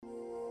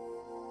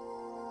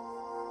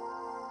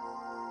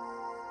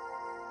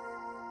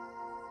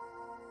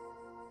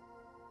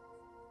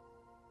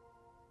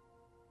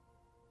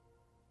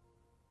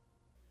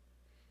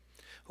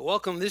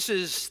Welcome. This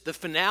is the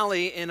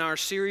finale in our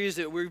series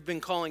that we've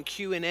been calling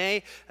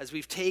Q&A, as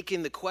we've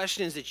taken the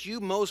questions that you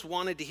most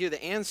wanted to hear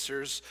the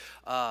answers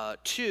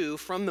to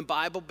from the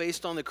Bible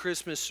based on the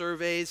Christmas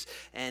surveys.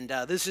 And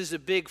this is a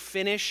big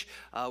finish.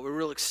 We're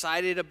real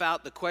excited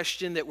about the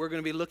question that we're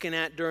going to be looking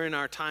at during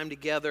our time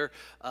together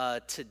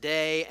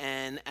today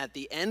and at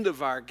the end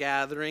of our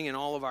gathering and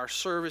all of our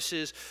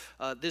services.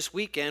 This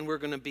weekend, we're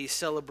going to be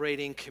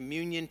celebrating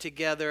communion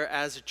together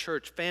as a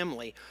church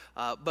family.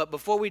 But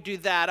before we do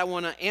that, I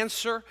want to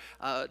answer,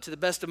 to the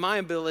best of my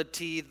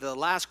ability, the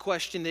last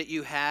question that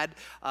you had,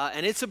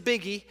 and it's a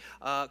biggie.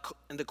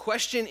 And the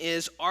question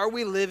is, are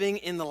we living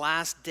in the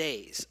last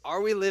days? Are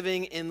we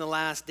living in the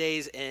last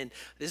days? And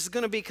this is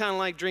going to be kind of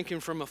like drinking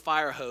from a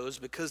fire hose,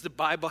 because the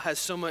Bible has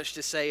so much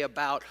to say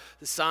about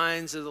the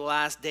signs of the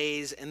last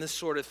days and this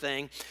sort of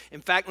thing.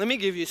 In fact, let me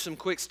give you some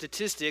quick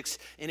statistics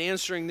in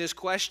answering this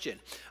question.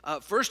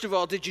 First of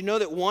all, did you know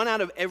that 1 out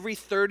of every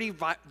 30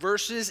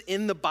 verses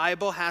in the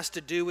Bible has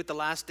to do with the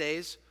last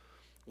days?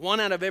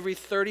 1 out of every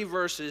 30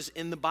 verses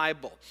in the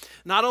Bible.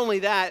 Not only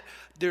that,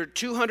 there are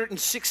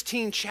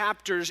 216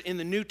 chapters in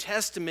the New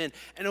Testament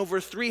and over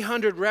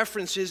 300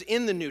 references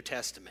in the New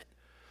Testament.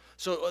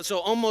 So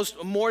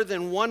almost more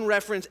than one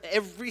reference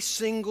every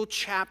single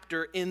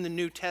chapter in the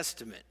New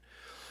Testament.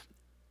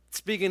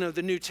 Speaking of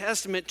the New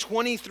Testament,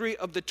 23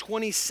 of the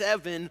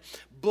 27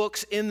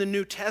 books in the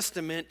New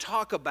Testament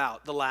talk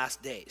about the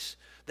last days,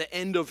 the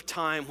end of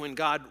time when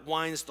God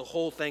winds the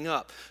whole thing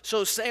up.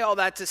 So say all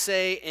that to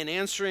say, in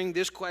answering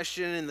this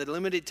question in the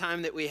limited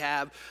time that we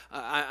have,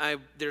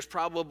 there's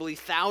probably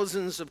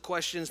thousands of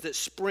questions that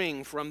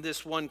spring from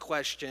this one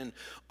question: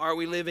 are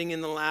we living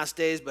in the last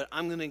days? But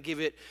I'm going to give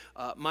it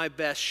my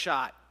best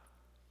shot.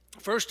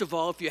 First of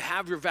all, if you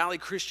have your Valley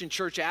Christian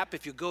Church app,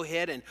 if you go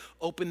ahead and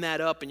open that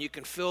up and you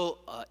can fill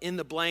in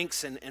the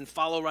blanks and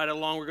follow right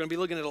along. We're going to be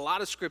looking at a lot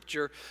of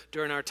scripture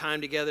during our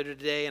time together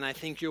today, and I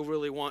think you'll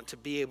really want to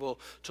be able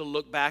to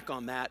look back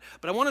on that.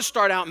 But I want to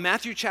start out in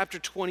Matthew chapter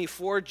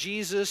 24.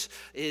 Jesus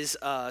is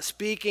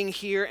speaking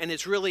here, and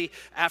it's really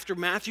after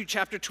Matthew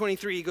chapter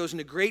 23, he goes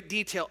into great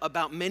detail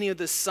about many of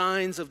the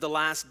signs of the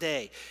last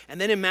day. And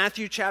then in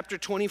Matthew chapter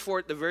 24,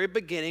 at the very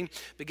beginning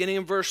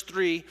in verse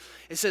 3,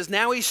 it says,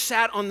 "Now he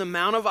sat on the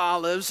Mount of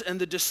Olives,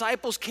 and the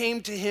disciples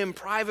came to him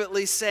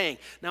privately saying,"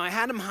 now I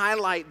had him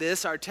highlight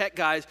this, our tech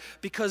guys,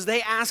 because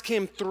they ask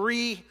him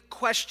 3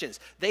 questions.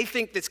 They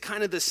think that's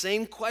kind of the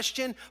same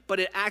question, but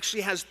it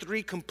actually has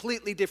 3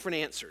 completely different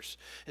answers.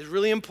 It's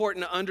really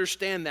important to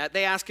understand that.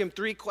 They ask him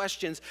 3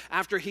 questions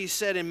after he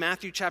said in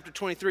Matthew chapter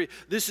 23,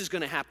 this is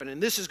going to happen,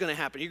 and this is going to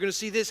happen. You're going to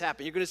see this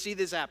happen. You're going to see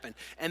this happen.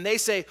 And they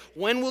say,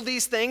 when will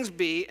these things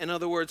be? In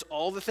other words,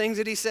 all the things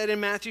that he said in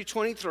Matthew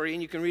 23,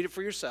 and you can read it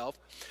for yourself.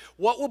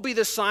 What will be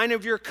the sign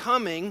of your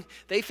coming?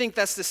 They think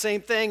that's the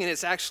same thing, and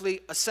it's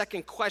actually a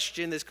second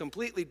question that's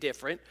completely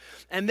different.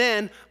 And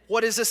then,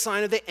 what is the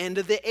sign of the end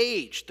of the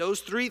age?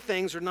 Those 3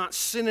 things are not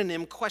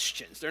synonym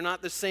questions. They're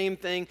not the same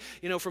thing,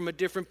 from a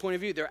different point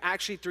of view. They're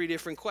actually 3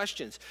 different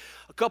questions.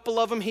 A couple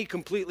of them he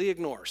completely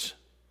ignores.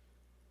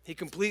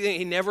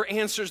 He never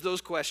answers those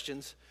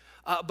questions.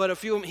 But a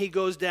few of them he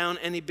goes down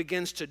and he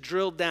begins to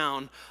drill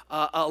down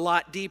a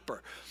lot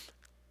deeper.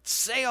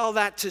 Say all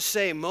that to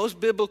say, most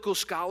biblical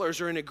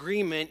scholars are in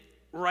agreement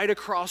right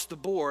across the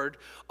board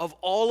of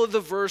all of the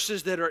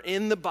verses that are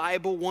in the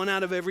Bible. 1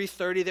 out of every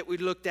 30 that we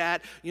looked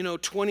at,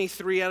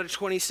 23 out of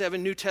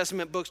 27 New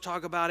Testament books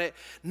talk about it.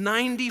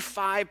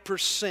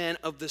 95%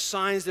 of the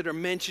signs that are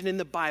mentioned in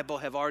the Bible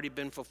have already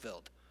been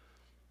fulfilled.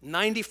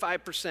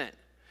 95%.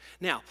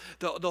 Now,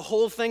 the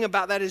whole thing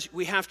about that is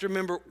we have to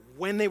remember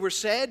when they were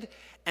said,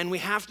 and we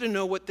have to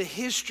know what the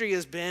history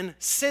has been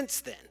since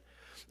then.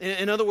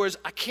 In other words,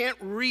 I can't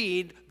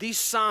read these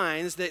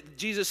signs that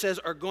Jesus says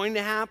are going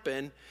to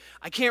happen.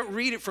 I can't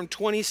read it from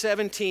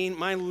 2017,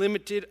 my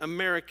limited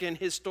American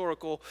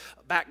historical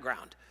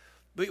background.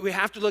 But we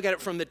have to look at it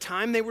from the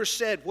time they were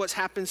said, what's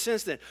happened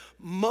since then.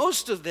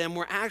 Most of them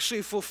were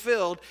actually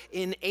fulfilled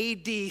in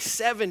AD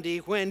 70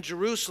 when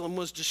Jerusalem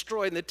was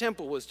destroyed and the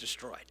temple was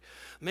destroyed.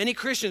 Many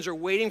Christians are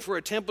waiting for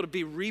a temple to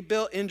be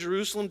rebuilt in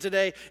Jerusalem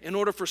today in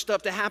order for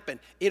stuff to happen.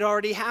 It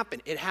already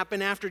happened. It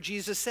happened after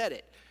Jesus said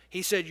it.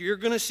 He said, you're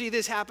going to see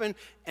this happen,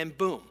 and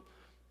boom.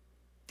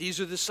 These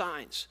are the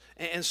signs.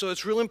 And so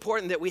it's real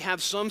important that we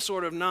have some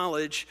sort of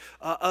knowledge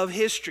of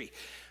history.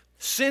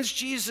 Since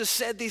Jesus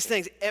said these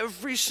things,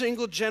 every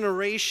single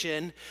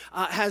generation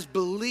has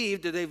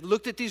believed that they've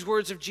looked at these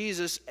words of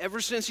Jesus ever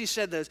since he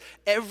said this.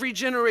 Every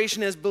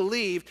generation has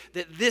believed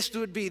that this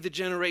would be the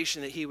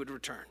generation that he would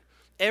return.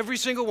 Every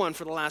single one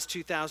for the last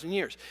 2,000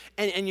 years.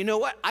 And you know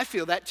what? I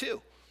feel that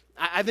too.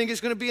 I think it's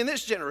going to be in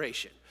this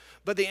generation.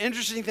 But the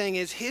interesting thing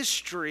is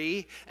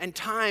history and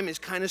time is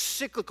kind of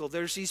cyclical.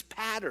 There's these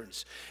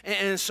patterns.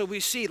 And so we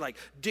see like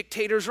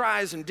dictators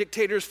rise and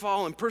dictators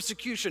fall and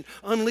persecution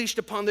unleashed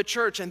upon the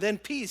church and then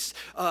peace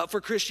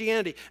for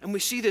Christianity. And we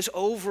see this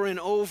over and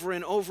over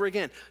and over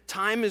again.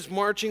 Time is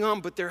marching on,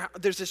 but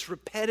there's this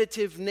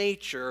repetitive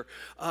nature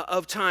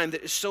of time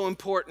that is so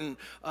important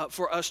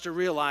for us to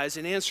realize.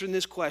 In answering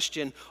this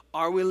question,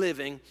 are we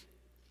living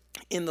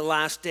in the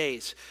last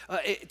days.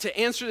 To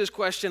answer this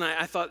question,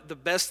 I thought the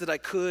best that I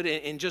could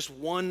in just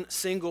one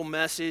single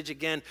message.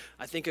 Again,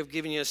 I think I've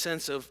given you a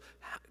sense of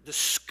the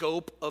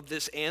scope of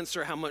this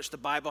answer, how much the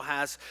Bible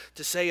has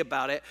to say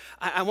about it.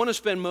 I want to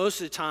spend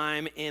most of the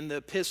time in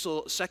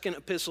the second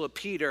epistle of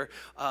Peter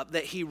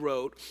that he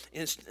wrote.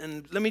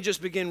 And let me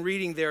just begin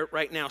reading there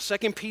right now. 2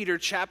 Peter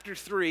chapter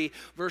 3,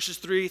 verses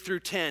 3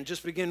 through 10.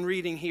 Just begin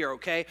reading here,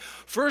 okay?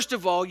 First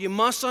of all, you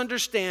must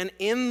understand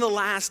in the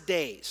last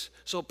days.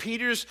 So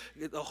the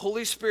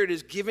Holy Spirit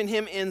is giving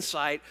him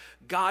insight.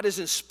 God is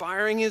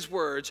inspiring his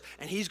words,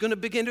 and he's going to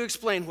begin to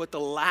explain what the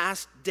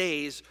last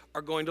days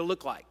are going to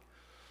look like.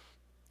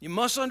 You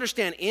must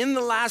understand, in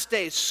the last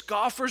days,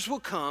 scoffers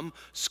will come,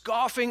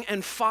 scoffing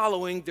and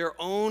following their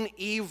own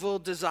evil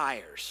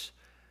desires.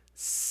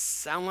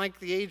 Sound like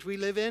the age we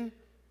live in?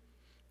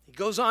 He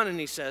goes on and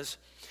he says,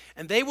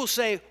 and they will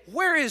say,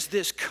 where is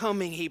this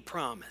coming he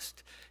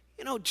promised?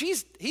 You know,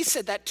 Jesus, he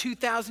said that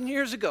 2,000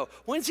 years ago.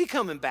 When's he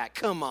coming back?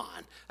 Come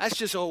on. That's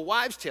just old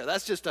wives' tale.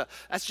 That's just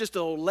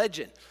an old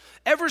legend.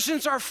 Ever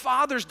since our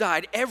fathers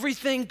died,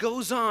 everything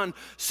goes on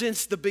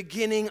since the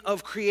beginning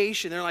of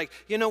creation. They're like,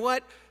 you know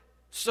what?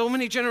 So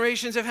many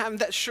generations have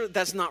happened.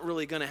 That's not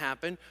really going to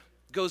happen.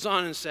 Goes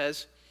on and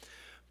says,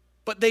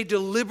 but they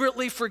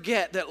deliberately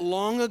forget that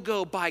long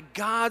ago, by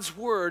God's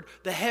word,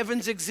 the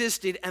heavens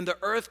existed and the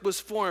earth was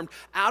formed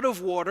out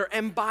of water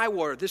and by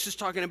water. This is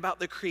talking about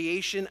the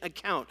creation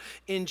account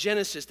in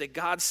Genesis, that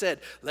God said,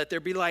 let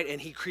there be light,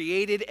 and he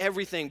created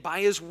everything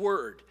by his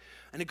word.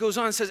 And it goes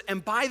on and says,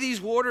 and by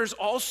these waters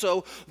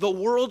also, the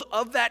world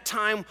of that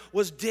time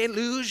was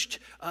deluged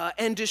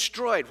and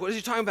destroyed. What is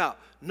he talking about?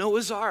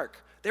 Noah's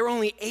Ark. There were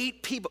only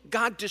 8 people.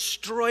 God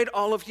destroyed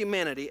all of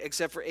humanity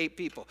except for 8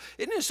 people.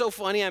 Isn't it so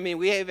funny? I mean,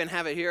 we even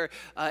have it here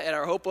at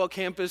our Hopewell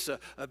campus,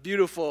 a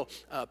beautiful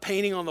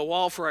painting on the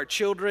wall for our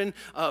children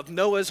of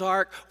Noah's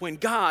Ark when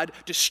God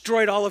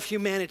destroyed all of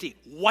humanity,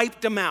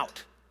 wiped them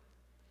out.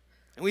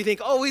 And we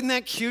think, oh, isn't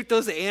that cute,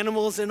 those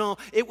animals and all?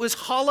 It was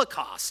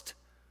Holocaust.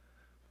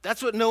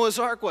 That's what Noah's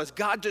Ark was.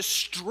 God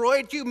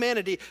destroyed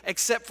humanity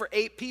except for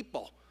 8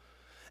 people.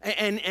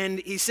 And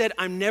he said,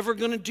 I'm never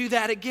going to do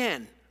that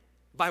again.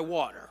 By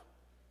water.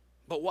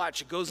 But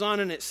watch, it goes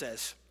on and it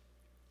says,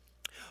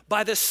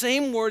 by the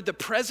same word, the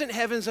present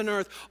heavens and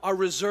earth are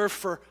reserved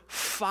for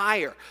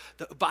fire.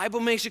 The Bible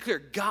makes it clear,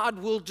 God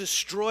will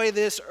destroy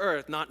this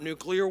earth, not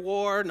nuclear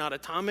war, not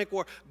atomic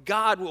war.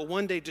 God will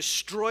one day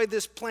destroy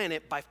this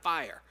planet by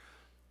fire.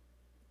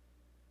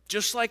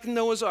 Just like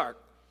Noah's Ark.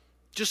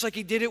 Just like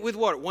he did it with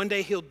water. One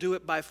day he'll do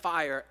it by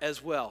fire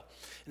as well.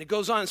 And it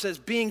goes on and says,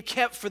 being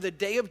kept for the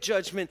day of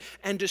judgment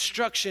and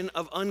destruction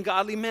of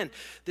ungodly men.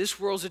 This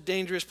world's a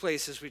dangerous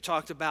place, as we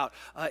talked about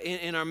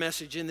in our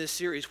message in this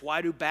series.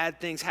 Why do bad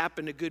things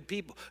happen to good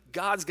people?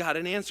 God's got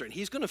an answer, and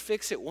he's going to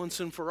fix it once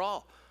and for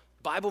all.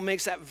 The Bible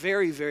makes that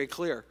very, very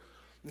clear.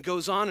 It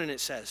goes on and it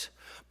says,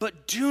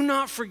 but do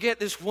not forget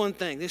this one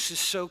thing. This is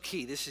so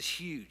key. This is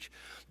huge.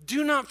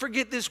 Do not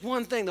forget this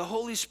one thing. The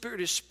Holy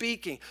Spirit is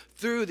speaking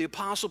through the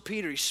Apostle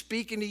Peter. He's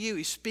speaking to you.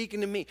 He's speaking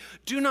to me.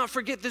 Do not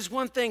forget this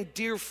one thing,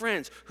 dear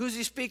friends. Who's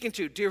he speaking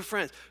to? Dear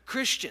friends,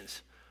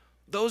 Christians.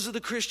 Those of the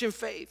Christian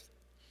faith.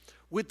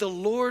 With the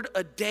Lord,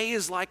 a day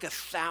is like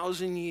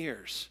 1,000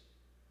 years.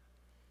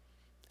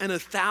 And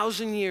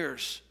 1,000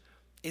 years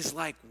is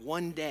like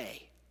one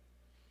day.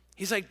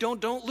 He's like,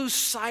 don't lose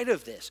sight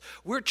of this.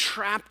 We're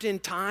trapped in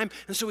time.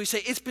 And so we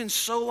say, it's been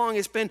so long.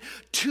 It's been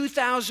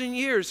 2,000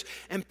 years.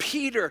 And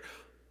Peter,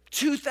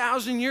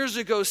 2,000 years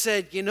ago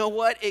said, you know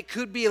what? It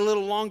could be a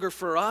little longer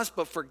for us,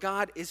 but for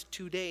God, it's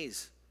 2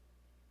 days.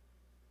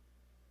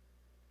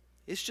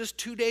 It's just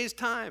 2 days'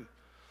 time.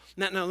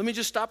 Now, let me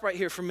just stop right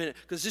here for a minute,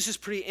 because this is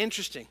pretty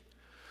interesting.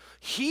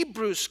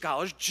 Hebrew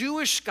scholars,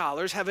 Jewish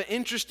scholars, have an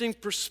interesting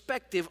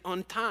perspective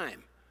on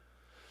time.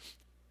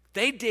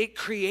 They date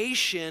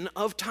creation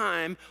of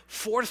time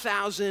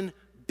 4,000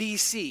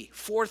 BC,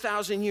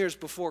 4,000 years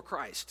before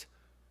Christ.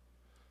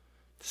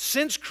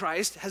 Since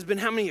Christ has been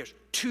how many years?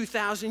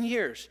 2,000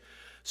 years.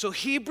 So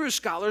Hebrew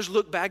scholars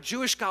look back,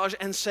 Jewish scholars,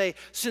 and say,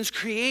 since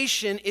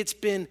creation, it's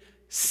been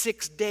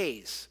 6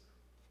 days.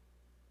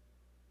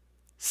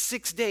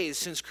 6 days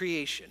since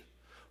creation.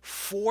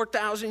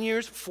 4,000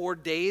 years, 4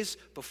 days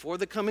before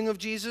the coming of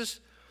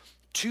Jesus.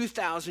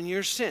 2,000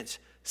 years since,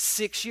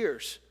 6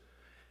 years.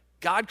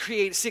 God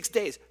created 6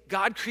 days.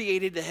 God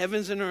created the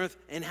heavens and earth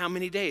in how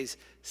many days?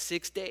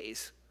 6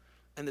 days.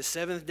 And the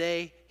 7th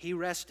day, he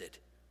rested.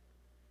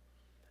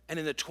 And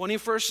in the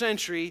 21st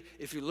century,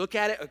 if you look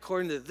at it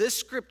according to this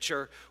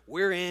scripture,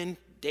 we're in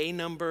day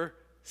number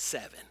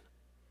 7.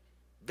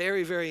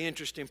 Very, very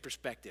interesting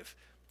perspective,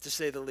 to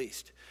say the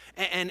least.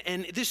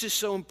 And this is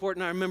so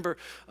important. I remember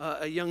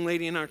a young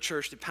lady in our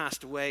church that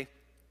passed away.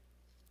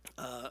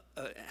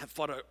 Have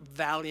fought a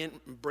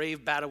valiant,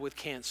 brave battle with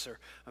cancer,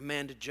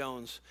 Amanda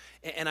Jones.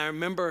 And I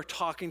remember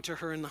talking to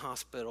her in the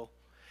hospital,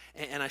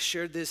 and I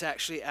shared this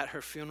actually at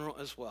her funeral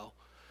as well.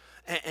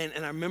 And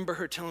I remember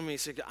her telling me, she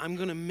said, I'm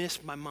going to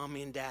miss my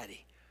mommy and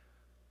daddy.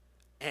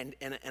 And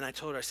I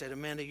told her, I said,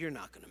 Amanda, you're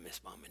not going to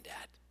miss mom and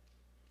dad.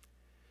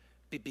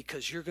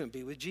 Because you're going to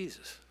be with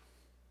Jesus.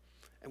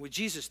 And with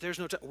Jesus, there's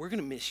no time. We're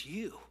going to miss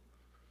you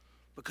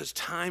because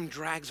time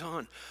drags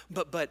on.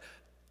 But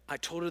I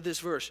told her this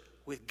verse,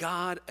 with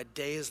God, a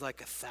day is like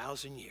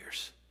 1,000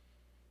 years.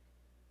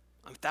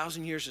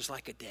 1,000 years is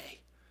like a day.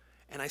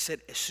 And I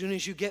said, as soon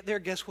as you get there,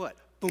 guess what?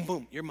 Boom,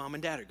 boom, your mom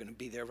and dad are going to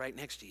be there right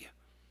next to you.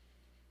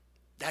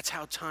 That's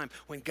how time,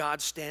 when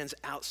God stands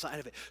outside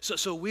of it.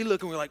 So we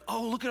look and we're like,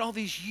 oh, look at all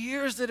these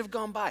years that have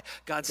gone by.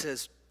 God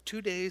says,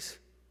 2 days.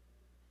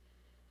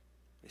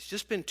 It's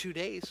just been 2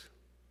 days.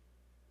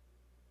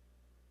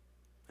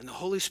 And the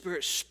Holy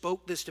Spirit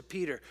spoke this to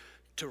Peter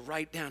to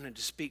write down and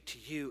to speak to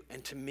you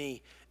and to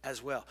me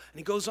as well. And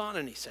he goes on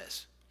and he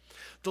says,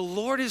 the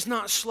Lord is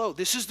not slow.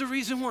 This is the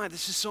reason why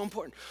this is so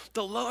important.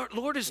 The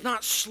Lord is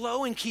not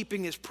slow in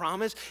keeping his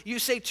promise. You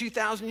say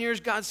 2,000 years,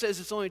 God says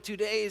it's only 2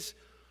 days.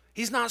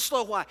 He's not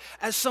slow. Why?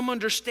 As some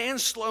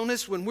understand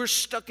slowness when we're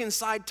stuck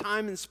inside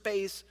time and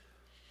space,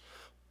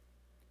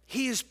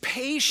 he is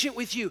patient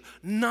with you,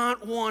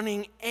 not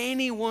wanting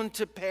anyone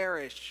to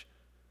perish,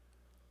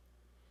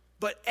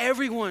 but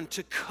everyone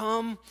to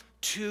come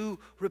to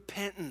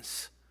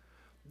repentance.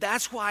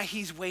 That's why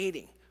he's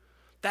waiting.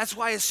 That's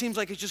why it seems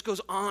like it just goes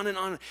on and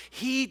on.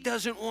 He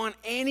doesn't want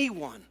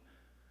anyone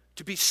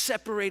to be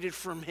separated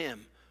from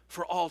him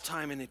for all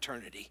time and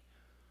eternity.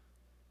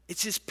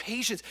 It's his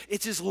patience.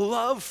 It's his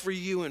love for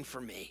you and for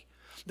me.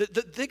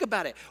 Think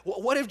about it.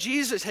 What if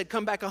Jesus had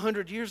come back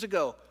 100 years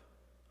ago?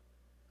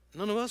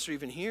 None of us are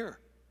even here.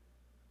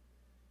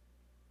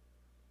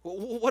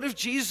 What if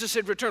Jesus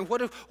had returned?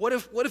 What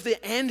if the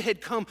end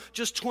had come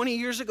just 20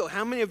 years ago?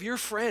 How many of your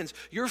friends,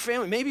 your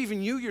family, maybe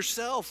even you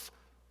yourself?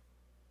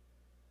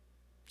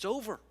 It's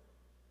over.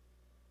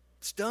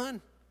 It's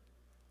done.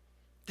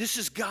 This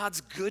is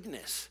God's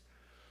goodness.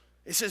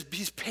 It says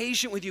he's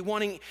patient with you,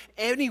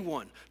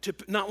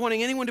 not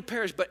wanting anyone to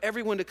perish, but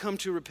everyone to come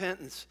to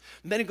repentance.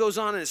 And then it goes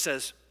on and it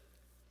says,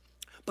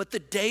 but the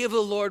day of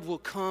the Lord will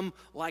come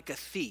like a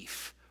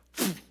thief.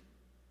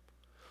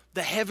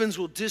 The heavens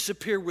will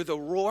disappear with a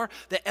roar.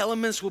 The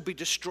elements will be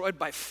destroyed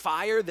by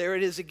fire. There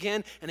it is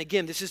again. And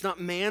again, this is not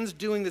man's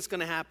doing that's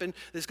going to happen.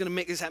 That's going to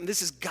make this happen.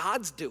 This is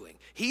God's doing.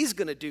 He's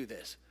going to do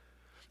this.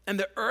 And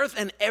the earth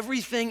and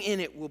everything in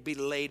it will be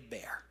laid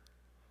bare.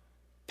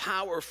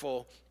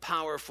 Powerful,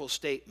 powerful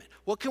statement.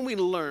 What can we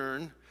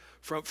learn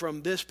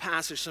from this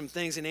passage? Some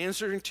things in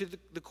answering to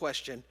the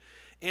question,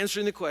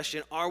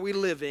 are we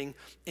living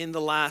in the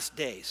last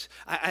days?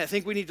 I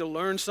think we need to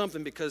learn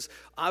something because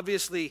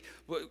obviously,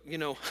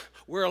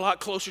 we're a lot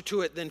closer to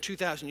it than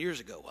 2,000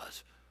 years ago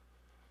was.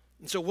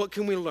 And so what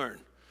can we learn?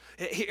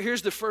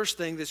 Here's the first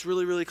thing that's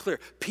really, really clear.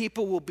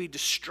 People will be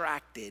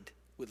distracted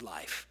with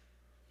life.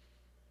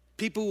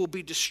 People will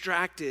be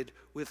distracted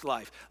with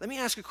life. Let me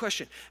ask a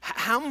question.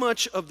 How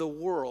much of the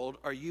world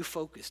are you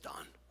focused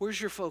on? Where's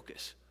your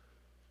focus?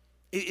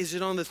 Is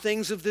it on the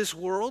things of this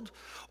world,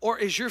 or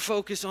is your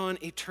focus on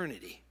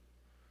eternity?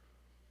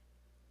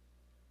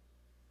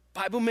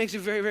 Bible makes it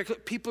very, very clear.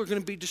 People are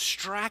going to be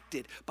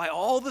distracted by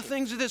all the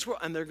things of this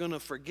world, and they're going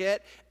to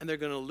forget, and they're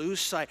going to lose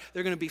sight.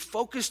 They're going to be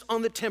focused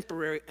on the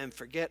temporary and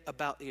forget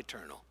about the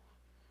eternal.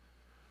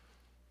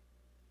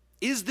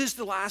 Is this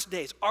the last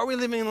days? Are we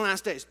living in the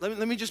last days?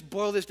 Let me just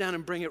boil this down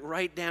and bring it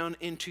right down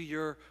into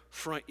your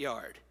front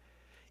yard.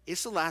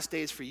 It's the last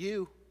days for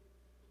you.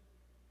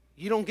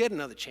 You don't get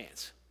another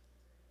chance.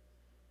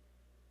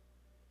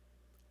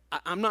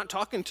 I'm not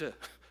talking to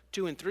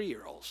 2- and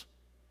 3-year-olds.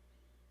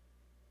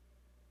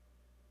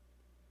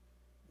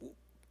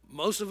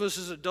 Most of us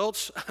as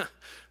adults,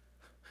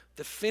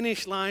 the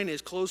finish line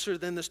is closer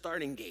than the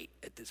starting gate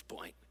at this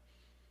point.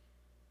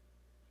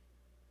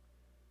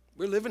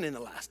 We're living in the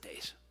last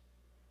days.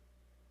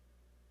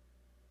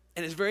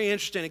 And it's very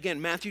interesting,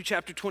 again, Matthew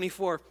chapter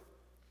 24,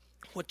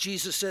 what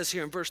Jesus says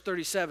here in verse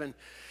 37.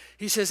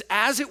 He says,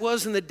 as it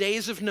was in the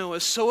days of Noah,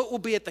 so it will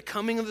be at the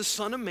coming of the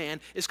Son of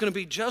Man. It's going to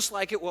be just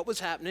like it, what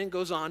was happening. It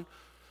goes on.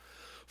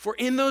 For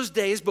in those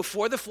days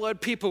before the flood,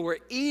 people were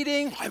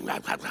eating,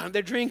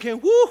 they're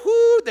drinking,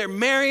 woohoo, they're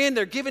marrying,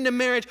 they're giving to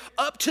marriage,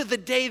 up to the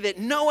day that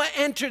Noah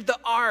entered the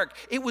ark.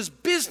 It was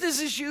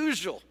business as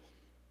usual.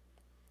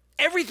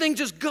 Everything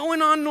just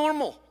going on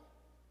normal.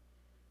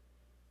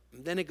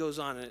 And then it goes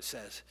on and it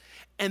says,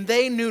 and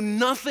they knew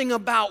nothing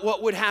about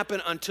what would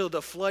happen until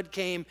the flood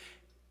came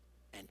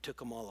and took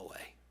them all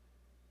away.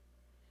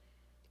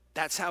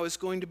 That's how it's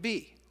going to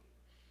be.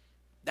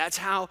 That's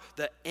how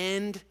the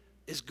end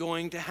is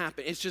going to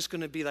happen. It's just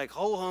going to be like,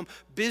 ho hum,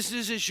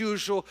 business as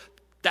usual.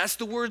 That's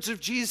the words of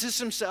Jesus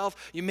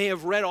himself. You may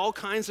have read all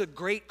kinds of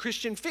great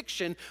Christian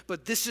fiction,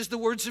 but this is the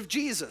words of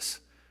Jesus.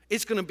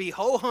 It's going to be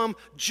ho hum,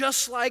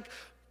 just like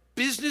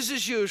business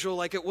as usual,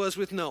 like it was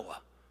with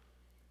Noah.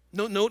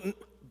 No,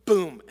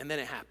 boom, and then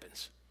it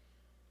happens.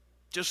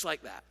 Just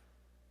like that.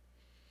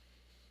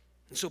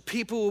 And so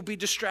people will be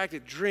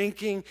distracted.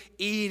 Drinking,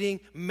 eating,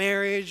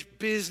 marriage,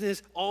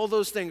 business, all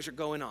those things are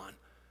going on.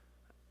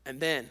 And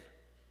then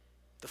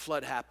the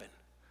flood happened,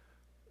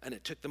 and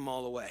it took them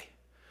all away.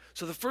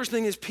 So the first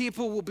thing is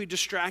people will be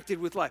distracted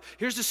with life.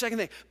 Here's the second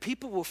thing.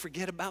 People will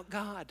forget about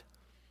God.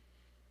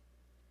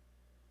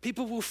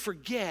 People will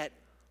forget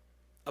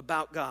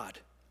about God.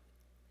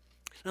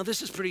 Now,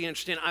 this is pretty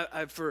interesting.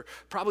 I've for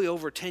probably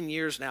over 10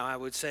 years now, I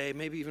would say,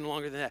 maybe even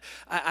longer than that,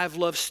 I've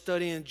loved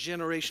studying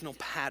generational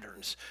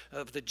patterns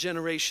of the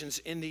generations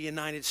in the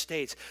United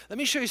States. Let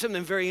me show you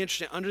something very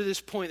interesting. Under this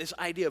point, this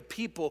idea of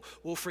people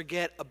will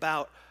forget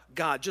about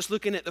God. Just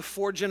looking at the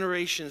 4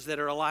 generations that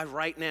are alive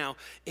right now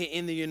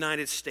in the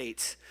United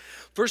States.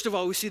 First of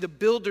all, we see the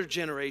builder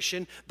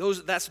generation.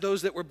 That's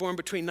those that were born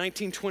between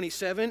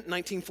 1927,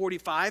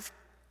 1945.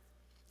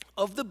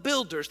 Of the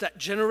builders, that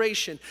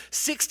generation,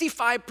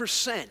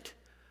 65%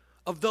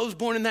 of those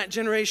born in that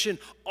generation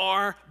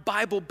are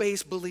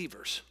Bible-based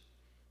believers.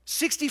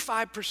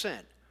 65%.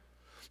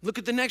 Look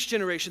at the next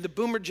generation, the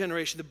boomer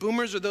generation. The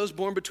boomers are those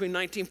born between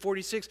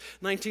 1946 and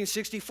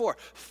 1964.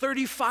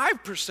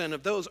 35%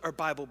 of those are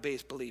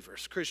Bible-based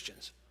believers,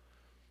 Christians,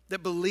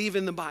 that believe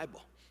in the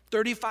Bible.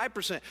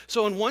 35%.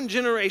 So in one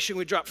generation,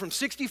 we dropped from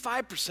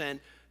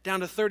 65% down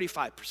to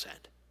 35%.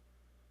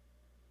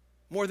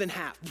 More than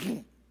half.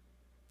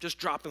 Just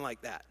dropping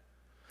like that.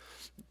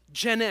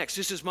 Gen X,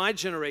 this is my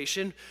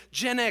generation.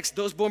 Gen X,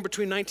 those born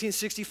between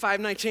 1965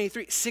 and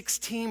 1983,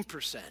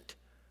 16%.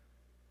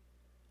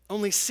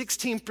 Only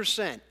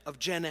 16% of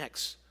Gen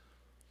X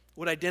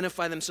would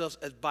identify themselves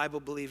as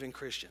Bible-believing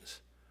Christians.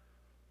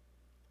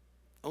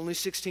 Only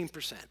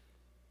 16%.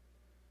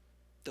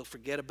 They'll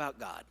forget about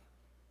God.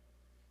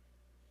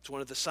 It's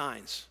one of the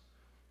signs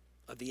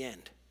of the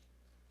end.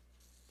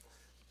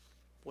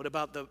 What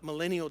about the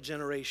millennial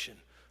generation?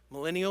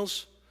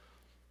 Millennials,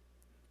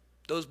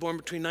 those born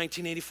between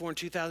 1984 and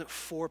 2000,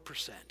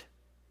 4%.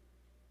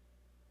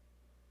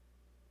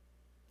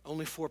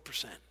 Only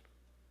 4% in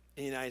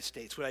the United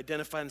States would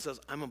identify themselves,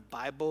 I'm a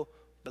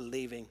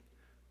Bible-believing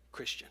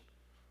Christian,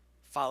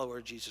 follower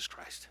of Jesus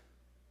Christ.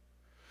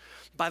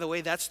 By the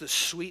way, that's the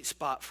sweet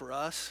spot for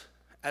us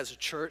as a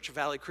church,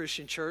 Valley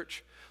Christian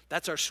Church.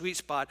 That's our sweet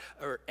spot,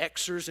 are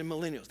Xers and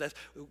millennials. That's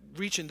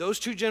reaching those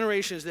 2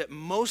 generations that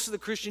most of the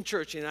Christian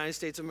church in the United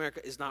States of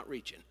America is not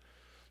reaching.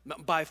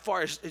 By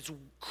far, it's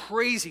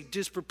crazy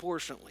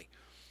disproportionately.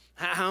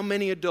 How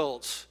many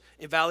adults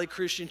in Valley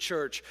Christian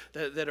Church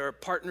that are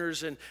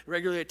partners and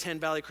regularly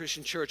attend Valley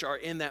Christian Church are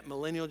in that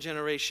millennial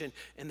generation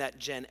and that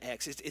Gen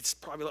X? It's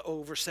probably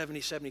over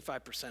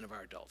 75% of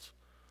our adults.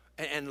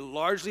 And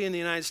largely in the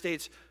United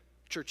States,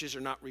 churches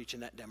are not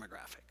reaching that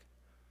demographic.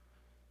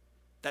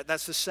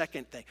 That's the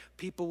second thing.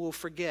 People will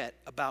forget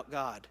about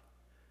God.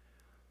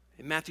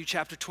 In Matthew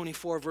chapter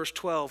 24, verse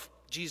 12,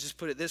 Jesus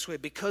put it this way: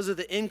 because of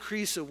the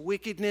increase of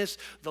wickedness,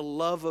 the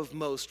love of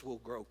most will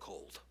grow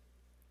cold.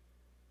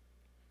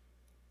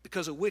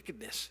 Because of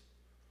wickedness.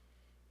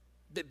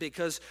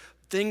 Because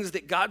things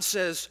that God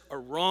says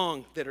are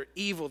wrong, that are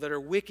evil, that are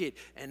wicked,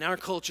 and our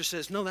culture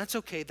says, no, that's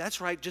okay,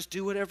 that's right, just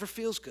do whatever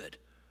feels good.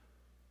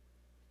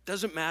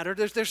 Doesn't matter.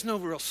 There's no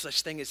real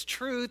such thing as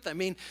truth. I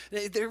mean,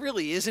 there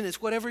really isn't.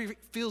 It's whatever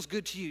feels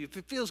good to you. If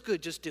it feels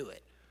good, just do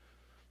it.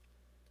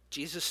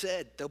 Jesus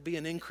said there'll be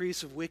an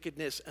increase of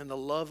wickedness, and the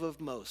love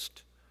of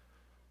most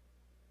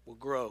will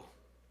grow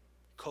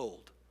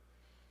cold.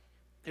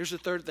 Here's the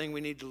third thing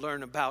we need to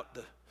learn about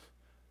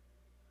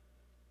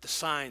the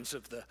signs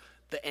of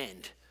the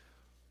end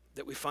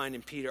that we find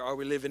in Peter. Are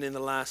we living in the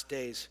last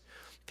days?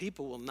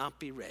 People will not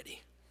be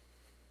ready.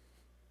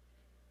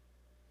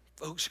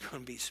 Folks are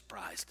going to be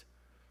surprised.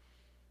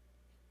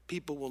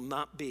 People will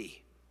not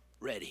be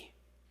ready.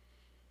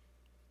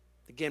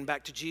 Again,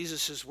 back to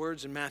Jesus'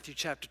 words in Matthew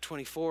chapter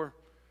 24,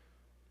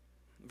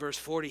 verse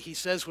 40. He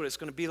says what it's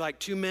going to be like.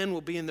 2 men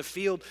will be in the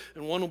field,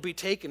 and one will be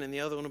taken, and the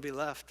other one will be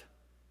left.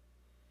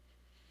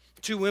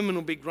 2 women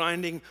will be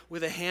grinding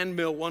with a hand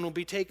mill. One will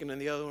be taken,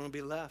 and the other one will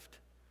be left.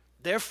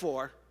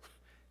 Therefore,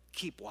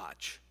 keep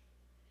watch.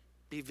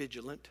 Be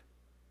vigilant.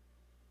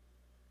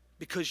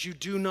 Because you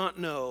do not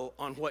know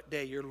on what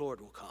day your Lord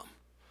will come.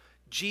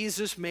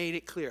 Jesus made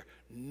it clear,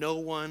 no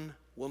one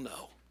will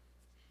know.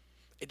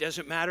 It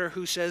doesn't matter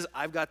who says,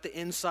 I've got the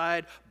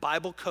inside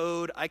Bible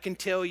code, I can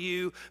tell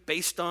you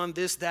based on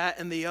this, that,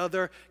 and the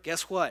other.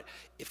 Guess what?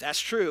 If that's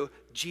true,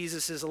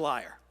 Jesus is a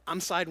liar.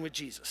 I'm siding with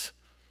Jesus.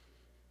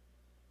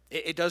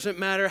 It doesn't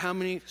matter how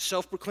many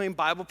self-proclaimed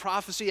Bible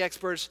prophecy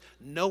experts,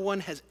 no one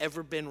has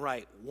ever been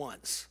right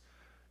once.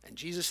 And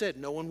Jesus said,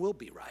 no one will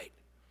be right.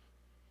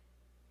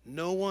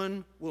 No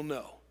one will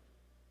know.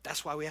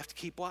 That's why we have to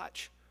keep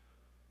watch.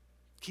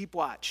 Keep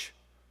watch,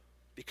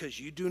 because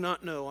you do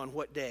not know on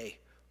what day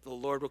the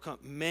Lord will come.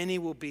 Many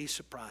will be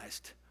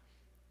surprised.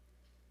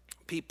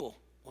 People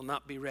will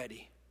not be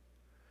ready.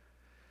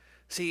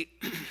 See,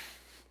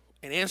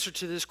 in answer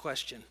to this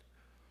question,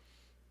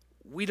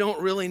 we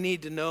don't really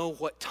need to know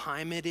what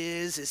time it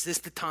is. Is this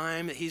the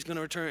time that he's going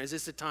to return? Is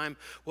this the time?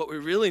 What we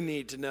really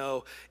need to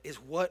know is,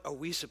 what are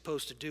we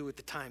supposed to do with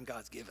the time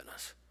God's given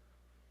us?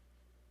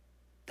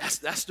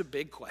 That's the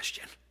big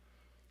question.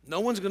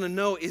 No one's going to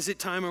know, is it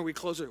time or are we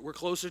closer? We're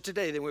closer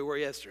today than we were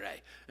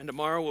yesterday, and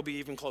tomorrow we'll be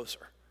even closer.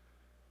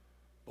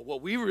 But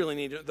what we really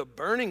need to, the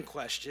burning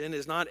question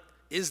is not,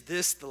 is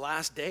this the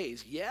last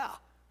days? Yeah,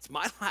 it's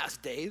my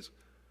last days.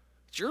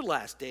 It's your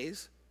last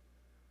days.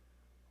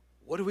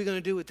 What are we going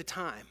to do with the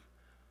time?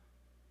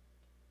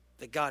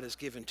 that God has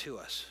given to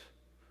us.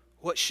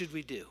 What should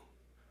we do?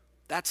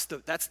 That's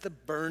the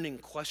burning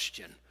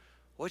question.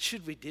 What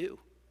should we do?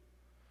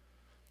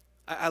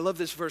 I love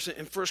this verse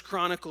in 1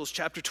 Chronicles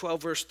chapter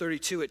 12, verse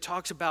 32. It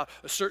talks about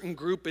a certain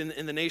group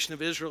in the nation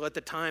of Israel at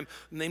the time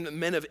named the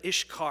men of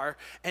Ishkar.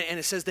 And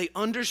it says they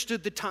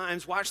understood the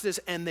times, watch this,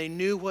 and they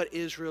knew what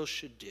Israel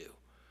should do.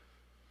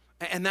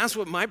 And that's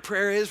what my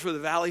prayer is for the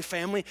Valley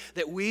family,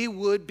 that we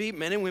would be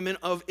men and women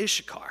of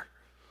Issachar.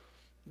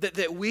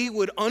 That we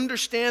would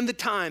understand the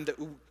time, that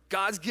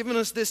God's given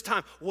us this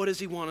time. What does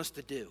he want us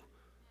to do?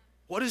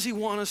 What does he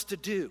want us to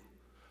do?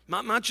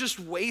 Not just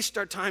waste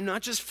our time,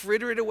 not just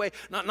fritter it away,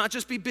 not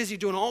just be busy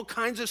doing all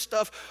kinds of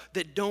stuff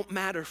that don't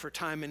matter for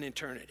time and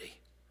eternity.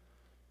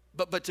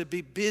 But to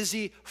be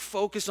busy,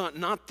 focus on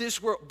not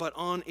this world, but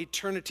on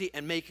eternity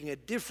and making a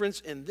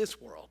difference in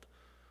this world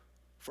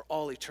for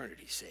all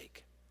eternity's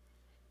sake.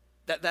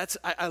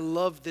 I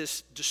love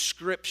this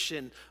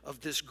description of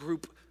this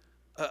group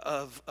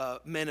of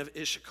men of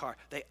Issachar.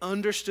 They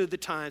understood the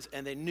times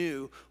and they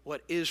knew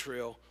what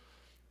Israel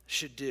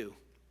should do.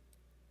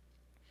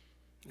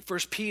 In 1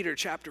 Peter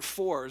chapter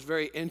 4 is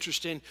very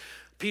interesting.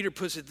 Peter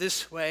puts it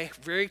this way,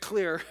 very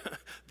clear,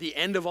 the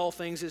end of all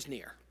things is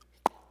near.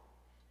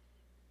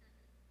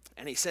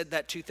 And he said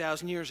that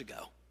 2,000 years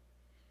ago.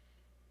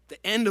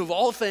 The end of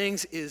all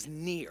things is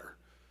near.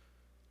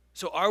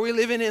 So are we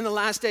living in the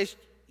last days?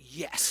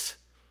 Yes.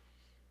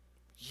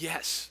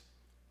 Yes.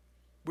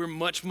 We're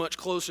much, much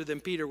closer than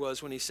Peter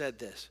was when he said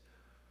this.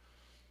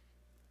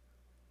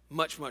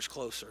 Much, much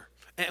closer.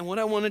 And what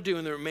I want to do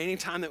in the remaining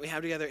time that we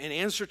have together, in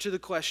answer to the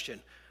question,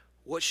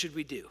 what should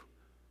we do?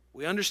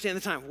 We understand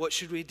the time. What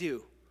should we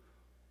do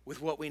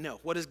with what we know?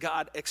 What does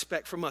God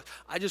expect from us?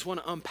 I just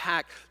want to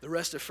unpack the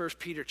rest of 1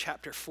 Peter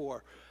chapter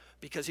 4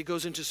 because he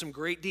goes into some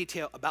great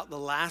detail about the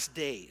last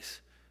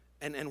days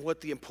and what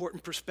the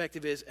important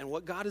perspective is and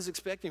what God is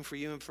expecting for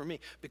you and for me.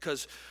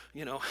 Because,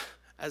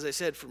 as I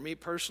said, for me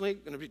personally,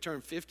 going to be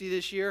turning 50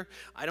 this year.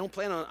 I don't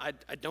think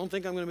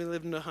I'm going to be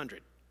living to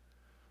 100.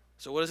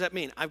 So what does that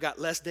mean? I've got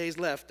less days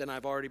left than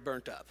I've already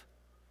burnt up.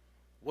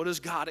 What does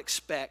God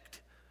expect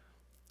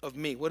of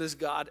me? What does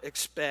God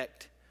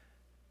expect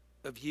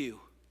of you?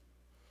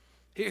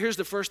 Here's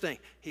the first thing.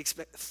 He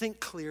expects, think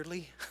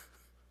clearly.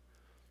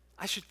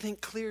 I should think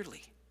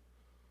clearly.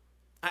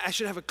 I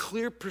should have a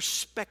clear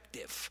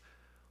perspective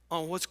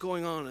on what's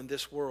going on in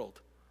this world.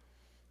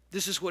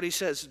 This is what he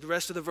says, the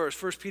rest of the verse,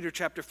 1 Peter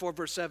chapter 4,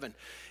 verse 7.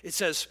 It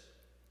says,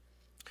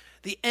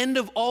 the end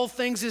of all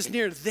things is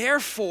near.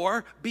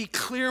 Therefore, be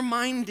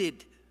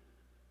clear-minded.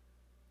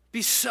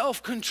 Be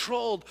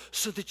self-controlled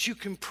so that you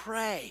can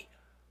pray.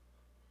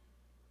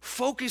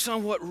 Focus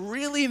on what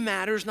really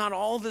matters, not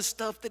all the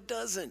stuff that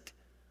doesn't.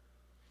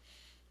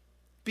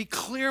 Be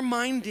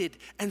clear-minded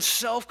and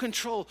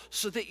self-controlled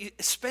so that you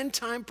spend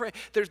time praying.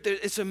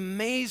 It's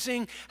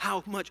amazing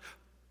how much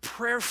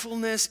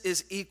prayerfulness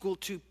is equal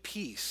to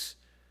peace.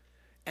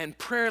 And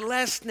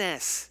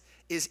prayerlessness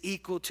is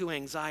equal to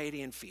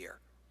anxiety and fear.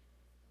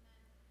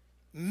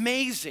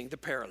 Amazing, the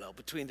parallel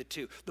between the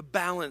two, the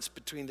balance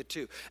between the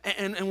two.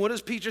 And what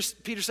does Peter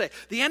say?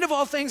 The end of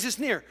all things is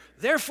near.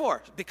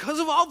 Therefore, because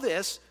of all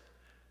this,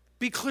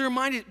 be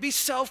clear-minded, be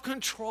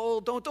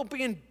self-controlled. Don't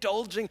be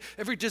indulging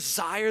every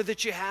desire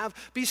that you have.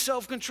 Be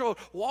self-controlled.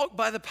 Walk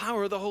by the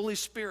power of the Holy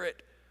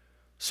Spirit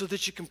so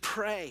that you can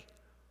pray.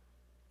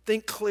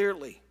 Think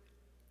clearly.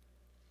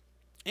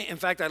 In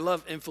fact, I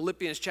love in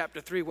Philippians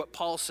chapter 3 what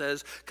Paul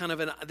says, kind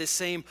of the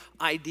same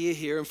idea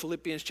here in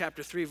Philippians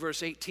chapter 3,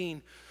 verse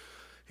 18.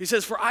 He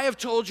says, for I have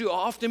told you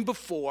often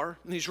before,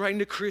 and he's writing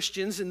to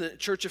Christians in the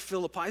church of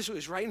Philippi, so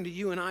he's writing to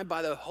you and I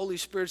by the Holy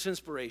Spirit's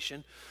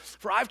inspiration.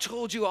 For I've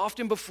told you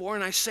often before,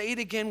 and I say it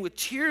again with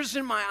tears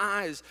in my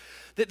eyes,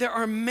 that there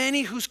are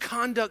many whose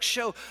conduct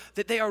show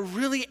that they are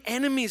really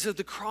enemies of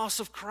the cross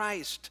of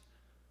Christ.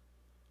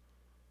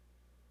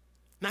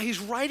 Now he's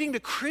writing to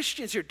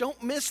Christians here.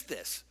 Don't miss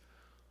this.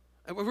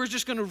 We're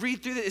just going to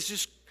read through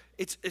this.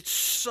 It's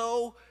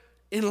so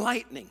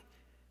enlightening.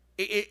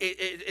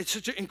 It's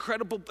such an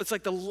incredible, it's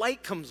like the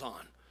light comes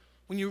on.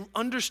 When you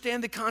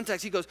understand the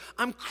context, he goes,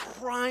 I'm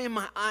crying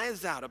my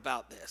eyes out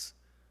about this.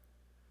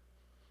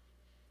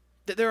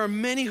 That there are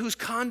many whose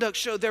conduct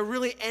show they're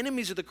really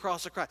enemies of the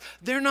cross of Christ.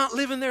 They're not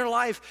living their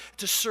life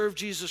to serve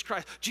Jesus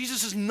Christ.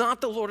 Jesus is not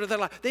the Lord of their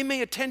life. They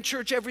may attend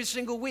church every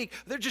single week.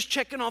 They're just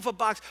checking off a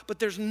box, but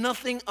there's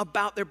nothing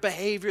about their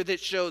behavior that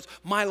shows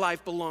my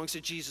life belongs to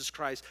Jesus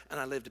Christ and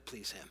I live to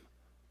please him.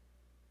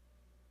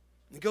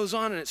 It goes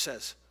on and it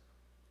says,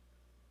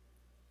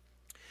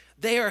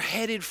 they are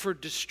headed for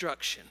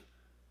destruction.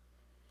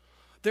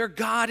 Their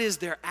God is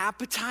their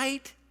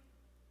appetite.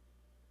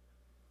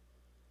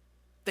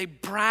 They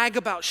brag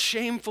about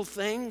shameful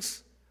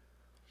things,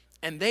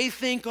 and they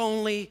think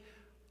only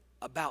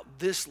about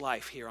this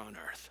life here on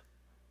earth.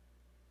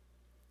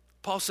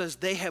 Paul says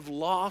they have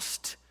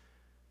lost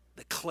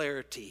the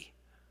clarity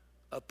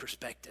of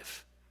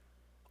perspective.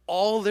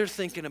 All they're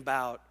thinking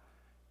about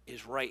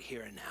is right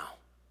here and now.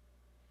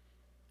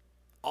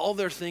 All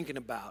they're thinking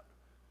about,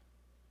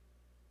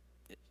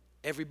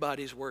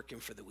 everybody's working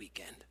for the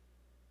weekend.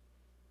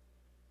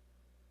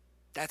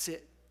 That's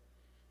it.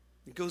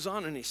 He goes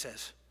on and he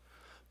says,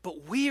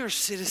 but we are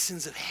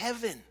citizens of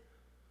heaven.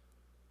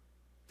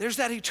 There's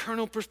that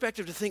eternal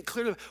perspective to think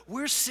clearly.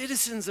 We're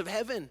citizens of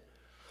heaven,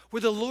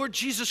 where the Lord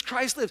Jesus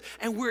Christ lives,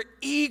 and we're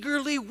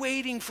eagerly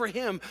waiting for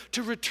him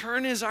to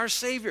return as our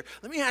Savior.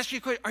 Let me ask you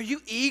a question. Are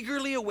you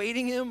eagerly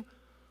awaiting him?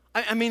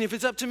 I mean, if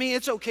it's up to me,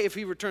 it's okay if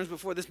he returns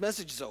before this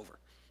message is over.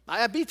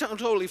 I'd be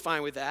totally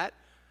fine with that.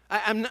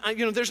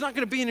 There's not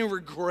going to be any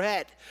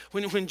regret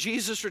when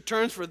Jesus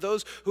returns for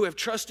those who have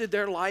trusted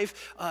their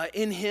life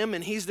in him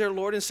and he's their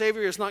Lord and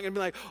Savior. It's not going to be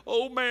like,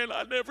 oh man,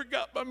 I never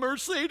got my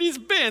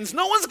Mercedes-Benz.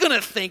 No one's going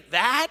to think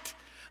that.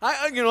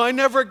 I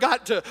never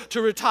got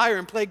to retire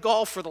and play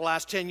golf for the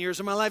last 10 years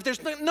of my life.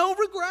 There's no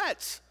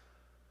regrets.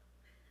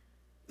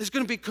 There's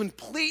going to be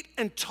complete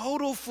and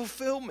total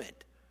fulfillment.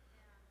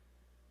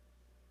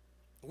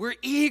 We're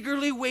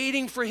eagerly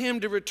waiting for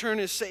him to return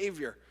as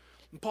Savior.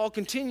 And Paul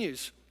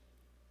continues.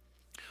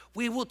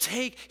 He will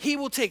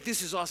take,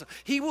 this is awesome,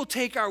 he will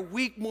take our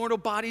weak mortal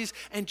bodies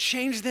and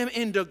change them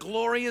into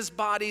glorious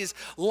bodies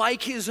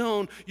like his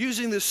own,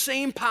 using the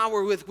same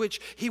power with which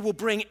he will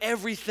bring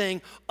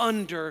everything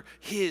under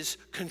his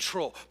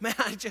control. Man,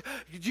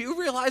 do you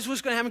realize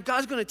what's going to happen?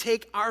 God's going to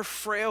take our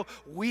frail,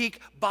 weak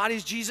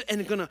bodies, Jesus,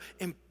 and going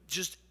to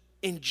just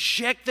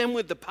inject them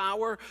with the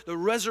power, the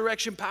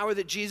resurrection power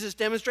that Jesus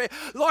demonstrated.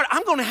 Lord,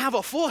 I'm going to have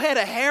a full head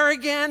of hair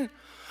again.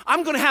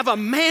 I'm going to have a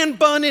man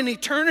bun in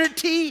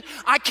eternity.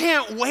 I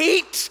can't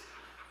wait.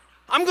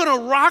 I'm going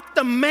to rock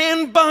the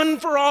man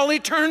bun for all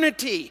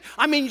eternity.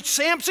 I mean,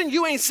 Samson,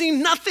 you ain't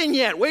seen nothing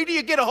yet. Wait till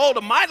you get a hold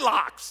of my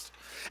locks.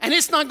 And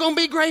it's not going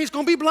to be gray. It's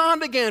going to be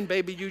blonde again,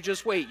 baby. You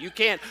just wait.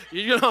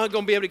 You're not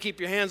going to be able to keep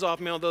your hands off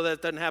me, although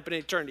that doesn't happen in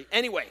eternity.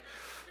 Anyway,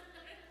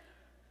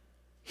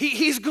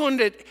 He's going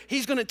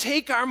to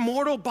take our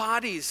mortal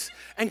bodies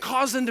and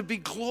cause them to be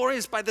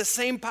glorious by the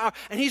same power.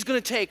 And he's going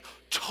to take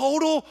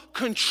total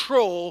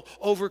control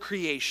over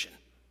creation.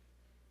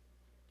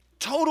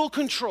 Total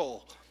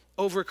control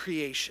over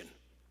creation.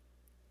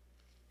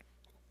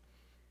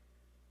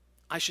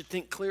 I should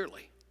think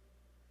clearly.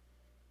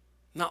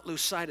 Not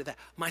lose sight of that.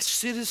 My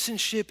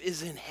citizenship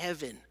is in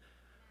heaven.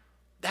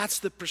 That's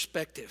the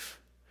perspective.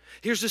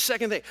 Here's the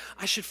second thing.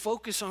 I should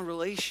focus on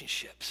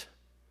relationships.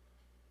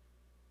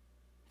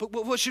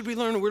 But what should we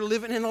learn? We're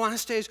living in the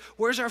last days.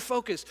 Where's our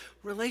focus?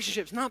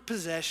 Relationships, not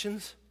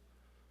possessions.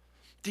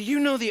 Do you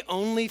know the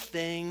only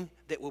thing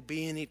that will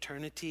be in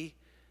eternity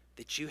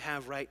that you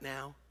have right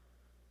now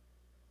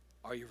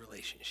are your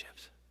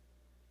relationships?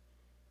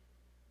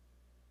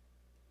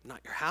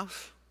 Not your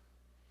house,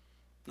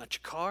 not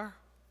your car,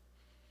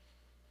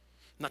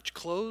 not your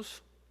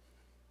clothes,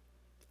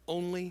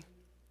 only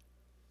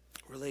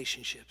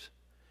relationships.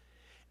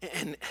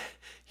 And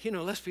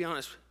let's be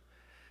honest.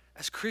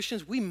 As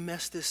Christians, we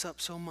mess this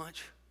up so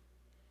much.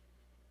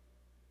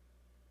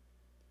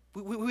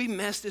 We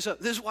mess this up.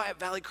 This is why at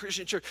Valley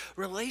Christian Church,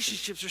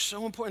 relationships are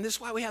so important. This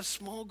is why we have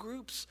small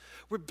groups.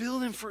 We're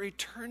building for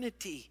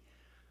eternity.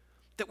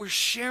 That we're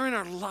sharing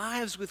our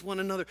lives with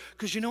one another.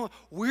 Because you know what?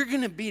 We're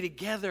going to be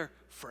together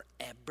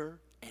forever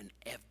and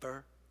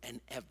ever and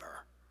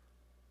ever.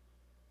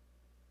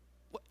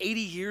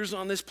 80 years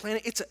on this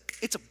planet, it's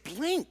a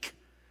blink.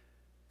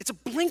 It's a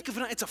blink of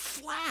an eye. It's a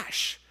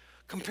flash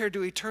compared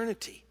to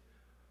eternity.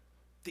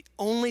 The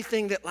only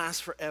thing that lasts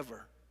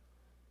forever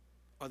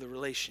are the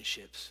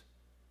relationships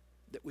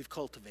that we've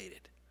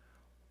cultivated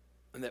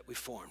and that we've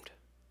formed.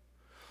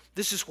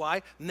 This is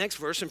why, next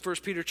verse in 1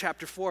 Peter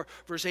chapter 4,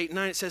 verse 8 and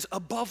 9, it says,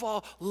 above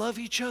all, love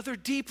each other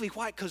deeply.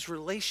 Why? Because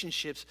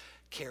relationships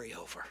carry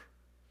over.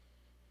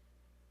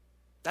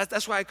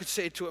 That's why I could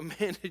say to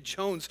Amanda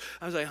Jones,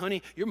 I was like,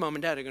 honey, your mom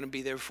and dad are going to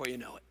be there before you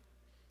know it.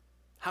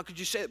 How could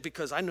you say it?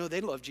 Because I know they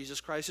love Jesus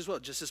Christ as well,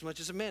 just as much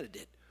as Amanda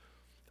did.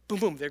 Boom,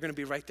 boom, they're going to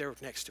be right there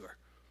next to her.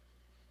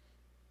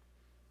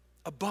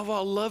 Above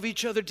all, love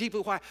each other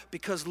deeply. Why?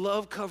 Because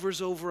love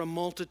covers over a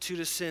multitude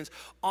of sins.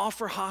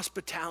 Offer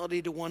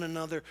hospitality to one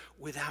another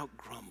without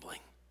grumbling.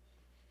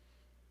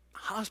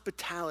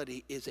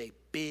 Hospitality is a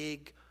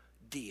big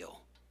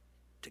deal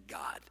to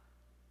God.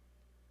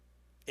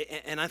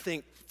 And I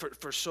think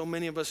for so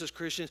many of us as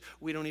Christians,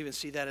 we don't even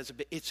see that as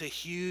it's a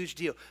huge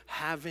deal,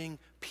 having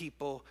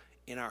people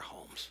in our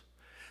homes.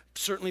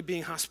 Certainly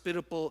being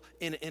hospitable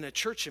in a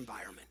church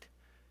environment.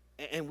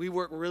 And we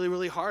work really,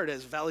 really hard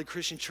as Valley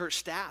Christian Church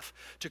staff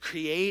to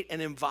create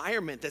an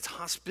environment that's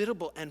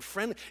hospitable and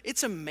friendly.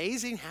 It's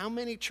amazing how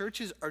many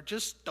churches are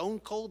just stone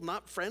cold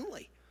not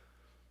friendly.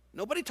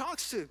 Nobody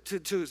talks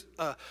to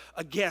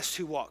a guest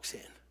who walks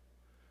in.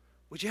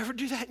 Would you ever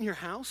do that in your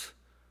house?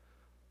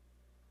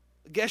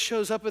 A guest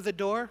shows up at the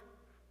door,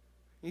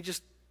 you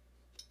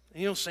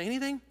don't say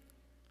anything?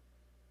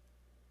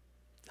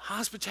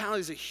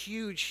 Hospitality is a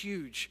huge,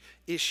 huge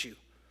issue.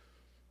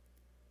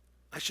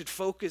 I should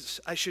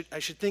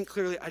think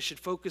clearly. I should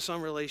focus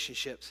on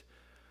relationships.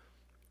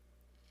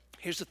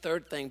 Here's the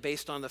third thing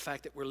based on the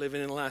fact that we're living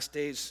in the last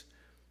days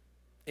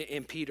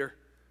in 1 Peter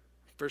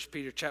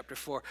chapter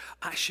 4.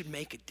 I should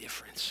make a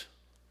difference.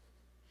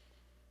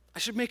 I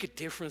should make a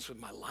difference with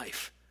my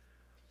life.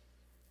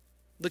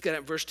 Look at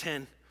it, verse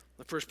 10.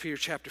 1 Peter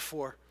chapter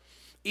 4.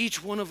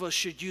 Each one of us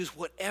should use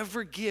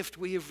whatever gift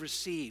we have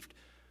received.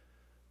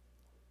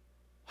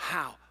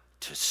 How?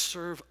 To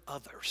serve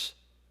others.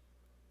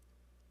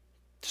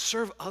 To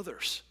serve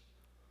others.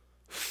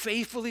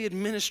 Faithfully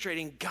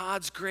administrating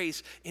God's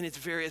grace in its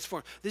various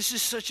forms. This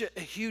is such a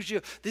huge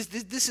deal.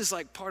 This is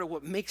like part of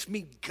what makes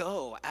me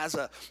go as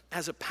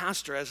a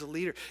pastor, as a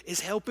leader, is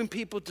helping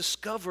people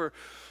discover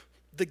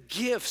the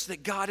gifts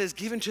that God has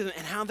given to them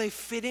and how they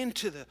fit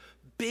into the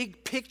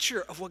big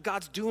picture of what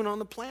God's doing on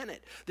the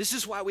planet. This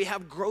is why we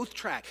have Growth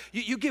Track.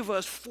 You give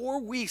us 4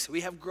 weeks.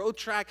 We have Growth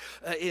Track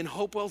in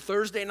Hopewell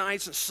Thursday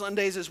nights and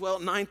Sundays as well,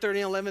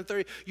 9:30 and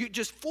 11:30. You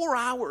just 4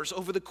 hours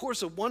over the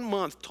course of 1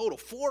 month total,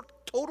 4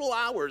 total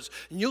hours,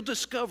 and you'll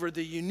discover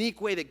the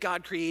unique way that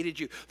God created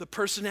you, the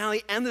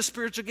personality and the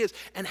spiritual gifts,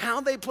 and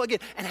how they plug in,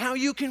 and how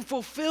you can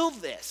fulfill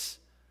this.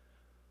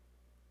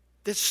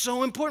 That's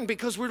so important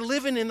because we're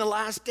living in the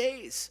last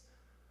days.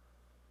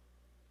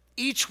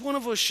 Each one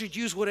of us should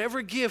use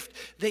whatever gift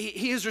that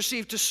he has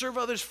received to serve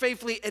others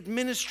faithfully,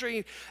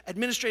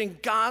 administrating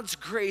God's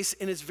grace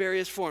in its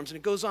various forms. And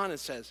it goes on and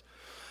says,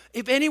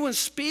 if anyone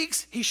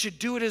speaks, he should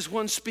do it as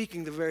one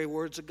speaking the very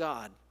words of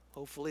God.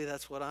 Hopefully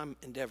that's what I'm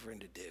endeavoring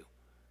to do.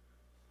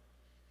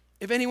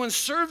 If anyone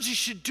serves, he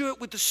should do it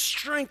with the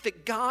strength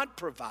that God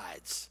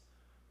provides,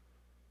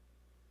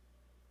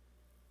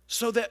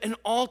 so that in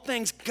all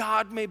things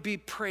God may be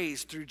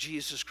praised through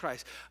Jesus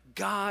Christ.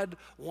 God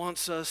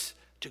wants us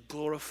to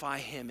glorify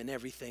him in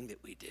everything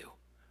that we do.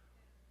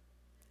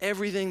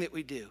 Everything that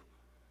we do.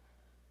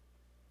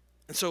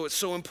 And so it's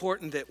so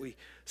important that we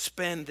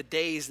spend the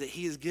days that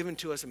he has given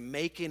to us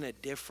making a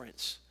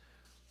difference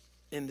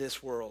in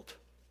this world.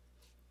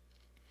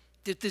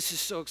 This is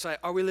so exciting.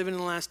 Are we living in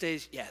the last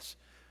days? Yes.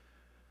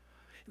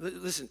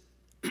 Listen,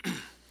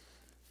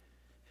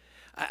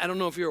 I don't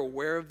know if you're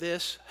aware of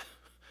this,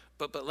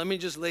 but let me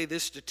just lay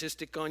this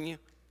statistic on you.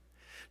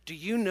 Do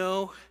you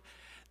know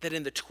that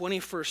in the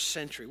 21st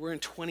century, we're in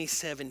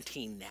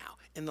 2017 now,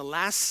 in the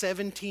last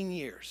 17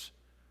 years,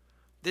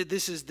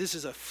 this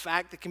is a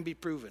fact that can be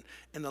proven.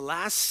 In the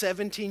last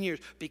 17 years,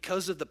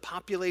 because of the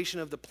population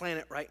of the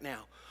planet right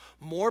now,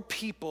 more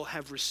people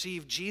have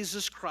received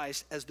Jesus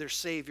Christ as their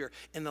Savior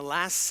in the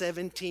last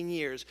 17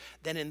 years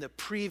than in the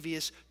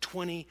previous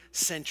 20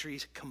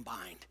 centuries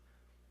combined.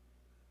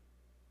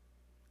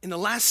 In the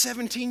last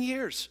 17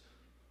 years.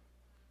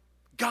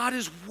 God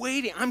is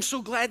waiting. I'm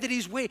so glad that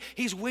he's waiting.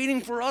 He's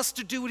waiting for us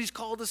to do what he's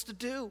called us to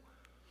do.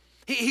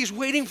 He's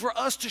waiting for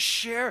us to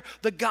share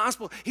the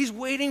gospel. He's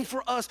waiting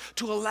for us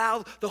to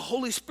allow the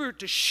Holy Spirit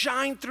to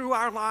shine through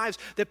our lives,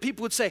 that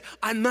people would say,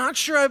 I'm not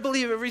sure I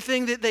believe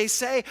everything that they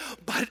say,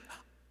 but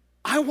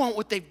I want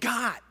what they've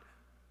got.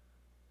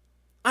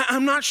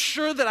 I'm not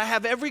sure that I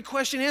have every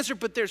question answered,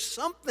 but there's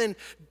something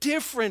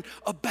different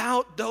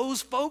about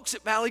those folks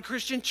at Valley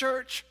Christian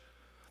Church.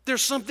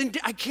 There's something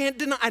I can't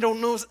deny. I don't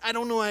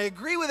know I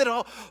agree with it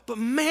all, but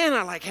man,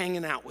 I like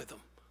hanging out with them.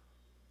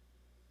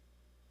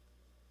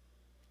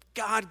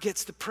 God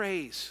gets the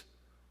praise.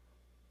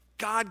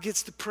 God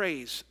gets the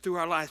praise through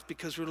our lives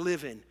because we're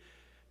living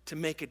to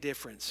make a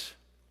difference.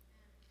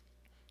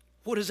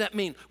 What does that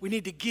mean? We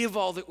need to give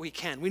all that we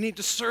can. We need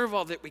to serve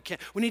all that we can.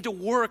 We need to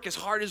work as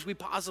hard as we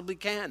possibly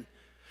can.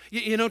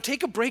 You know,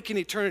 take a break in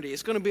eternity.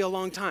 It's going to be a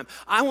long time.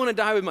 I want to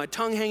die with my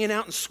tongue hanging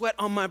out and sweat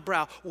on my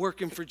brow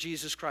working for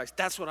Jesus Christ.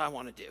 That's what I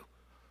want to do.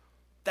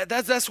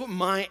 That's what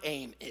my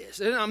aim is.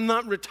 And I'm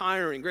not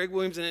retiring. Greg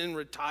Williamson didn't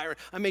retire.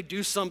 I may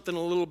do something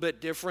a little bit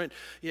different,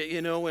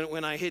 you know,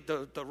 when I hit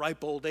the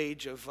ripe old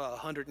age of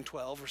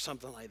 112 or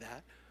something like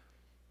that.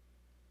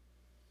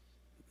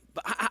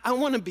 But I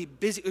want to be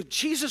busy. If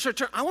Jesus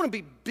returned, I want to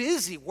be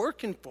busy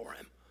working for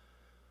him,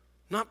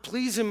 not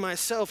pleasing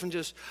myself and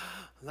just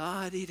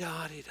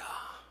la-di-da-di-da.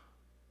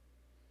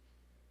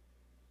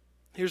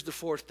 Here's the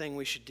fourth thing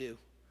we should do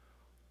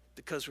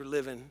because we're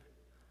living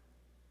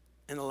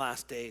in the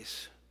last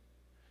days.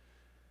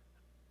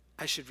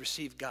 I should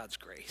receive God's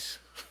grace.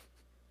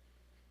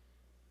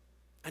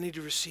 I need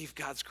to receive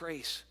God's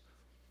grace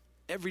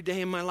every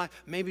day in my life.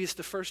 Maybe it's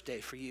the first day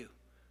for you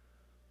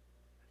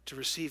to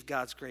receive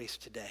God's grace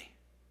today.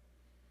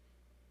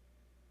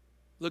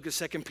 Look at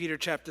 2 Peter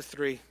chapter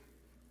 3,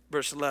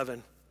 verse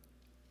 11.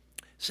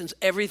 Since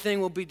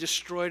everything will be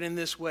destroyed in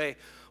this way,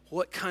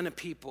 what kind of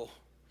people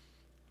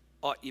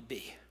ought you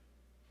be?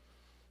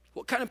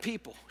 What kind of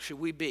people should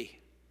we be?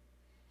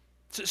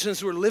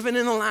 Since we're living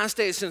in the last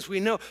days, since we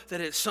know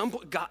that at some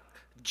point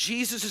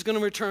Jesus is going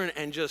to return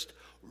and just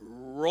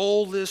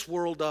roll this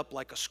world up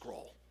like a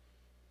scroll,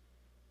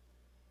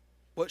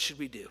 what should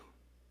we do?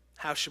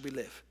 How should we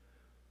live?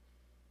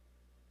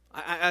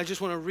 I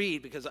just want to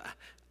read because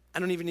I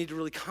don't even need to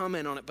really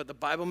comment on it, but the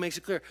Bible makes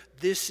it clear.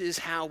 This is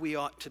how we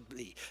ought to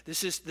be.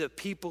 This is the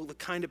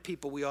kind of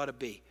people we ought to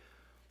be.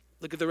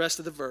 Look at the rest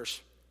of the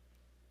verse.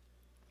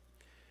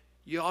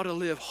 You ought to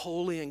live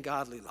holy and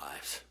godly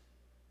lives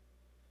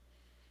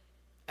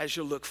as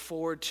you look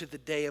forward to the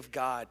day of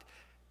God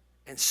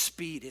and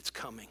speed its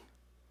coming.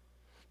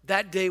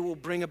 That day will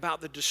bring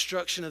about the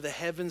destruction of the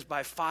heavens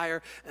by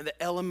fire, and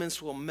the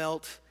elements will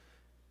melt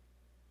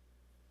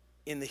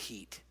in the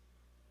heat.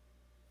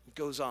 It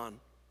goes on.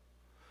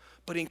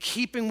 But in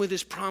keeping with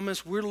his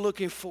promise, we're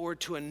looking forward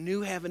to a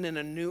new heaven and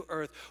a new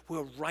earth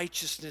where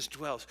righteousness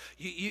dwells.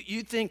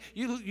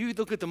 You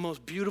look at the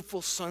most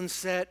beautiful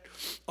sunset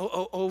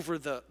over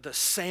the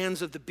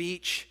sands of the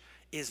beach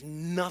is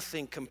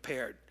nothing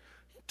compared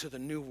to the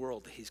new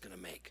world that he's going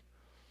to make.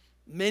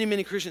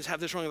 Many Christians have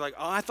this wrong. They're like,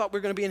 oh, I thought we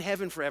were going to be in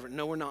heaven forever.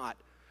 No, we're not.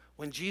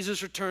 When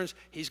Jesus returns,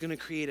 he's going to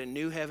create a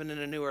new heaven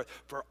and a new earth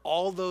for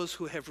all those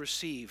who have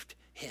received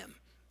him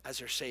as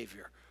their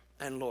Savior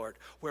and Lord,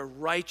 where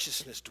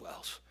righteousness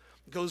dwells.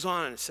 It goes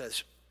on and it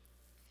says,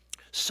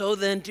 so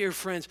then, dear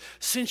friends,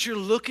 since you're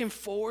looking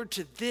forward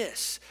to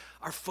this,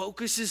 our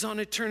focus is on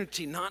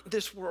eternity, not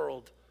this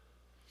world.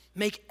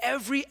 Make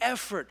every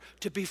effort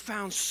to be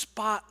found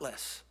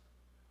spotless,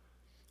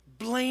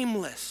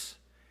 blameless,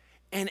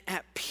 and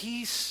at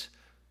peace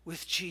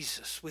with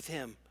Jesus, with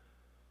him.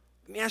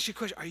 Let me ask you a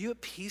question. Are you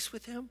at peace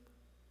with him?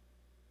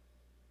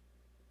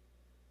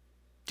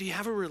 Do you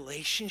have a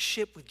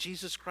relationship with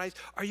Jesus Christ?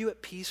 Are you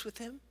at peace with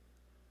him?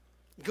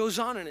 It goes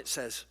on and it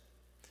says,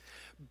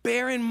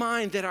 bear in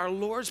mind that our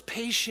Lord's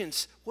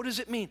patience, what does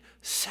it mean?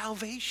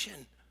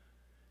 Salvation.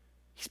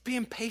 He's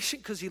being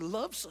patient because he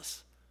loves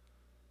us.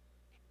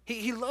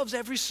 He loves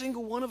every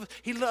single one of us.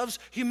 He loves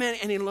humanity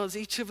and he loves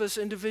each of us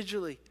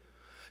individually.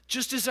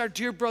 Just as our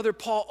dear brother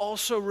Paul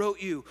also wrote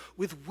you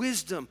with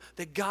wisdom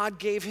that God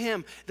gave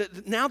him.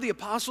 Now the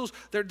apostles,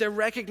 they're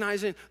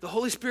recognizing the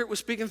Holy Spirit was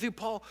speaking through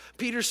Paul.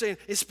 Peter's saying,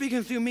 it's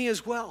speaking through me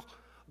as well.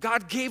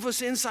 God gave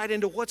us insight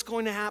into what's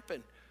going to happen.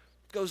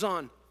 It goes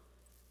on.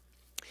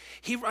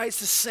 He writes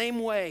the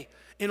same way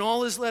in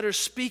all his letters,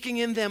 speaking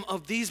in them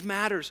of these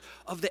matters,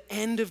 of the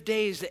end of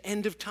days, the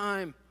end of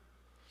time.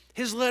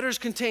 His letters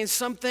contain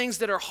some things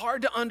that are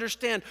hard to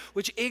understand,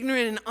 which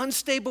ignorant and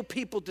unstable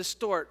people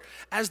distort,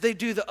 as they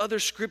do the other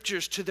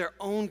scriptures to their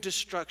own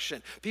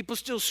destruction. People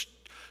still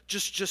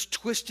just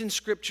twisting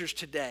scriptures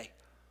today.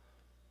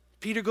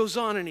 Peter goes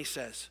on and he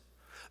says,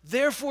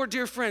 therefore,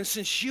 dear friends,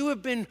 since you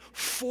have been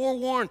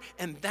forewarned,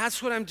 and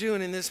that's what I'm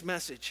doing in this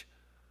message,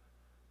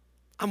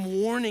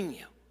 I'm warning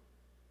you.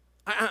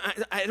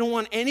 I don't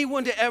want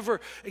anyone to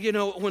ever,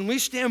 when we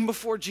stand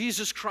before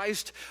Jesus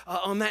Christ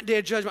on that day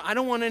of judgment, I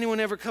don't want anyone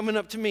ever coming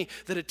up to me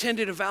that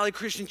attended a Valley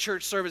Christian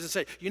Church service and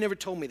say, you never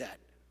told me that.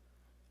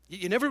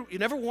 You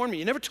never warned me.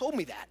 You never told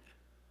me that.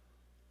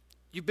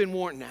 You've been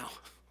warned now.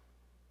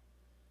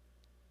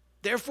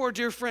 Therefore,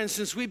 dear friends,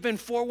 since we've been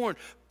forewarned,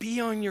 be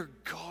on your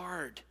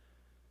guard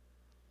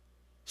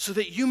so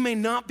that you may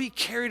not be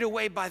carried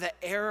away by the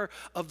error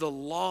of the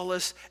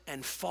lawless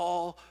and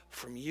fall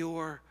from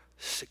your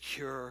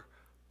secure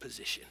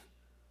position.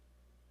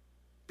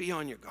 Be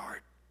on your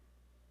guard.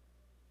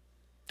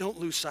 Don't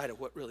lose sight of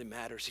what really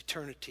matters,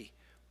 eternity.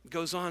 It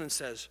goes on and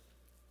says,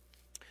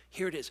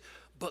 here it is,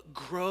 but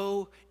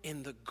grow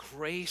in the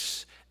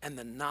grace and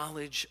the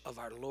knowledge of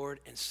our Lord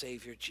and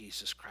Savior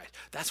Jesus Christ.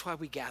 That's why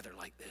we gather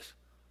like this.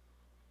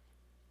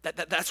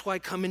 That's why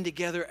coming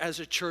together as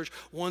a church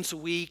once a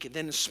week and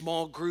then in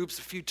small groups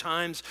a few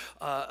times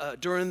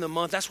during the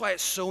month, that's why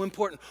it's so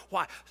important.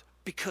 Why?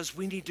 Because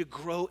we need to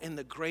grow in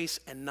the grace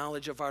and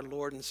knowledge of our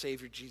Lord and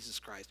Savior Jesus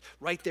Christ.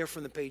 Right there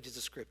from the pages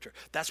of Scripture.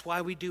 That's why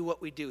we do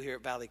what we do here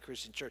at Valley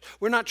Christian Church.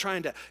 We're not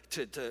trying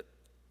to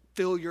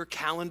fill your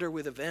calendar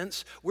with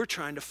events. We're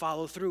trying to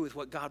follow through with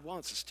what God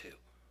wants us to.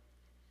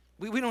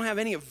 We don't have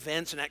any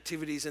events and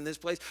activities in this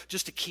place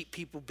just to keep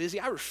people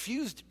busy. I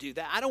refuse to do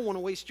that. I don't want to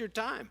waste your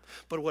time.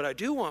 But what I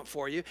do want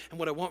for you, and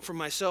what I want for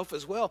myself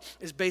as well,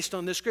 is based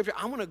on this scripture.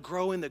 I want to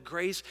grow in the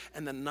grace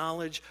and the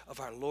knowledge of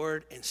our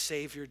Lord and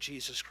Savior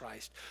Jesus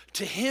Christ.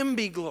 To him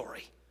be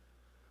glory,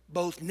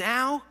 both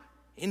now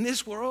in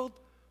this world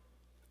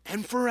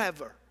and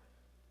forever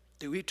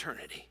through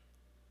eternity.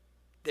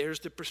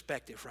 There's the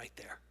perspective right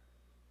there.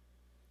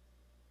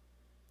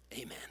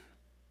 Amen.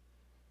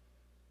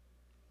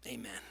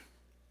 Amen.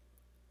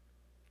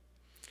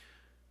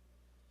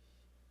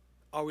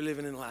 Are we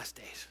living in the last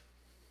days?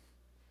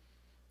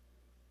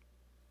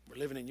 We're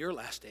living in your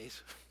last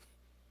days.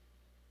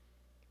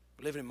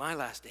 We're living in my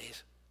last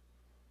days.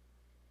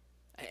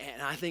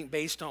 And I think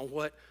based on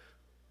what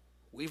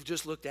we've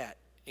just looked at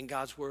in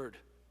God's Word,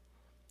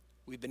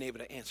 we've been able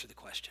to answer the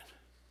question.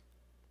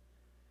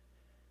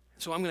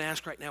 So I'm going to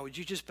ask right now, would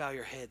you just bow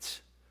your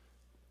heads,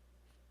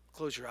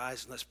 close your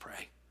eyes, and let's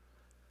pray.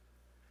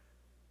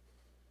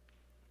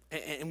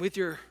 And with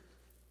your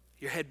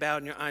head bowed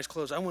and your eyes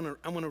closed, I want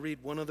to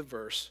read one other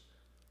verse.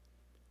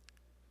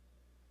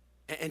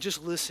 And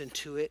just listen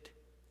to it.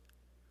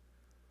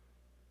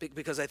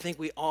 Because I think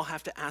we all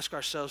have to ask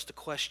ourselves the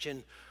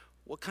question,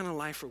 what kind of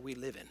life are we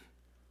living?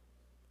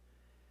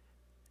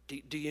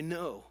 Do you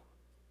know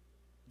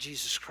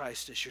Jesus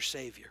Christ as your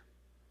Savior?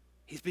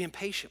 He's being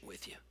patient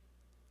with you.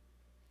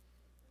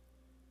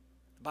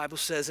 The Bible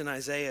says in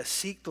Isaiah,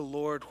 seek the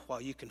Lord while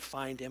you can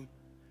find him.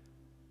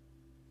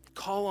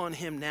 Call on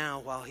him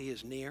now while he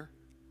is near.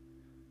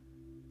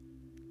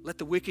 Let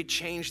the wicked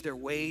change their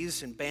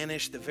ways and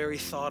banish the very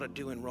thought of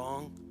doing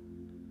wrong.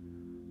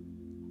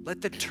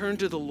 Let them turn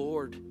to the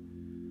Lord,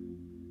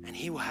 and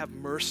he will have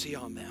mercy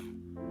on them.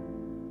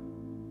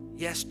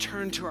 Yes,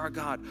 turn to our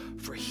God,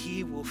 for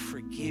he will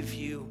forgive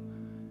you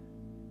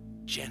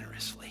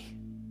generously.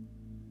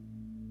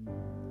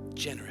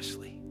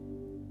 Generously.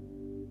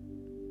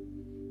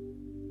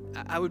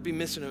 I would be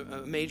missing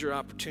a major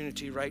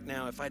opportunity right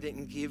now if I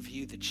didn't give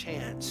you the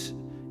chance,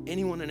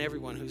 anyone and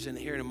everyone who's in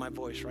the hearing of my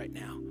voice right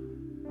now,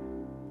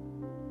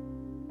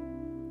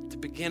 to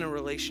begin a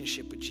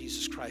relationship with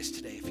Jesus Christ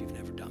today if you've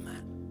never done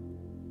that.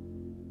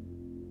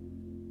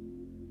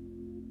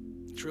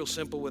 It's real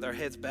simple with our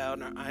heads bowed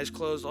and our eyes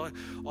closed.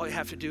 All you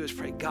have to do is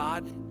pray,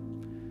 God,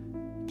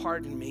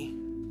 pardon me,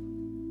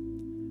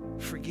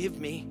 forgive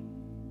me.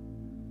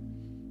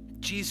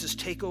 Jesus,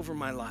 take over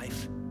my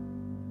life.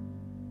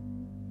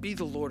 Be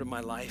the Lord of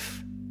my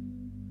life.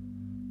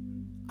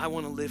 I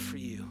want to live for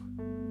you.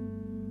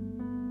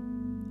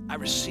 I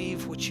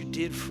receive what you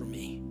did for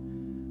me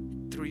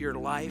through your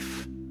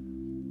life,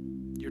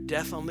 your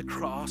death on the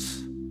cross,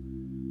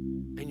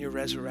 and your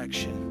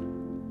resurrection.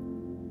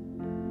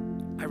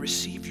 I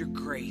receive your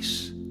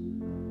grace.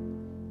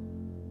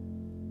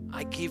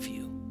 I give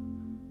you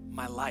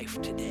my life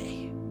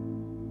today.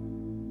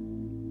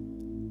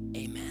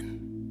 Amen.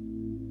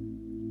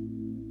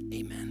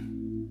 Amen.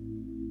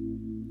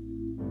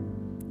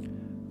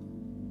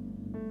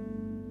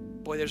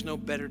 Boy, there's no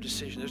better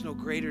decision. There's no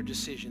greater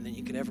decision than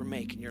you could ever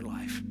make in your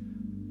life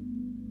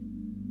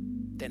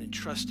than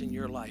entrusting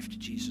your life to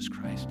Jesus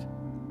Christ.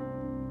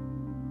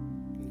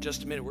 In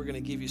just a minute, we're going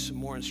to give you some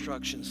more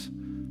instructions.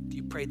 If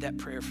you prayed that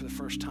prayer for the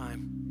first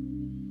time,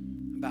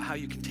 about how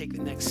you can take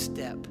the next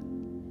step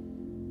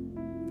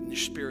in your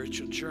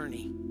spiritual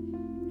journey,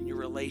 in your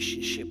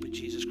relationship with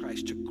Jesus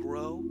Christ, to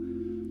grow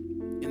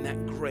in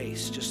that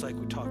grace, just like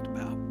we talked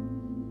about,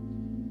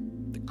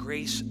 the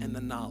grace and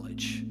the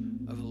knowledge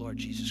of the Lord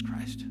Jesus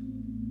Christ.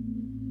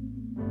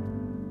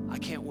 I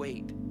can't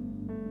wait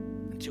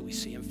until we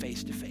see him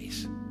face to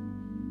face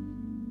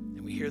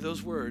and we hear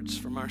those words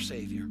from our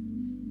Savior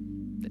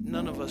that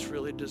none of us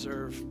really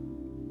deserve,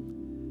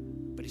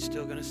 but he's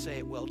still going to say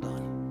it, well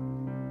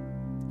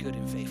done, good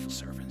and faithful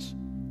servants.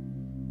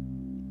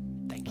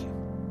 Thank you.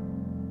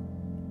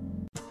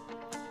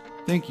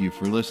 Thank you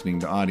for listening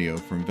to audio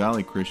from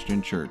Valley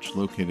Christian Church,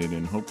 located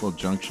in Hopewell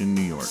Junction,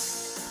 New York.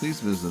 Please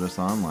visit us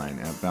online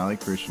at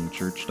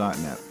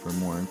valleychristianchurch.net for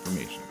more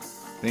information.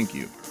 Thank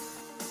you.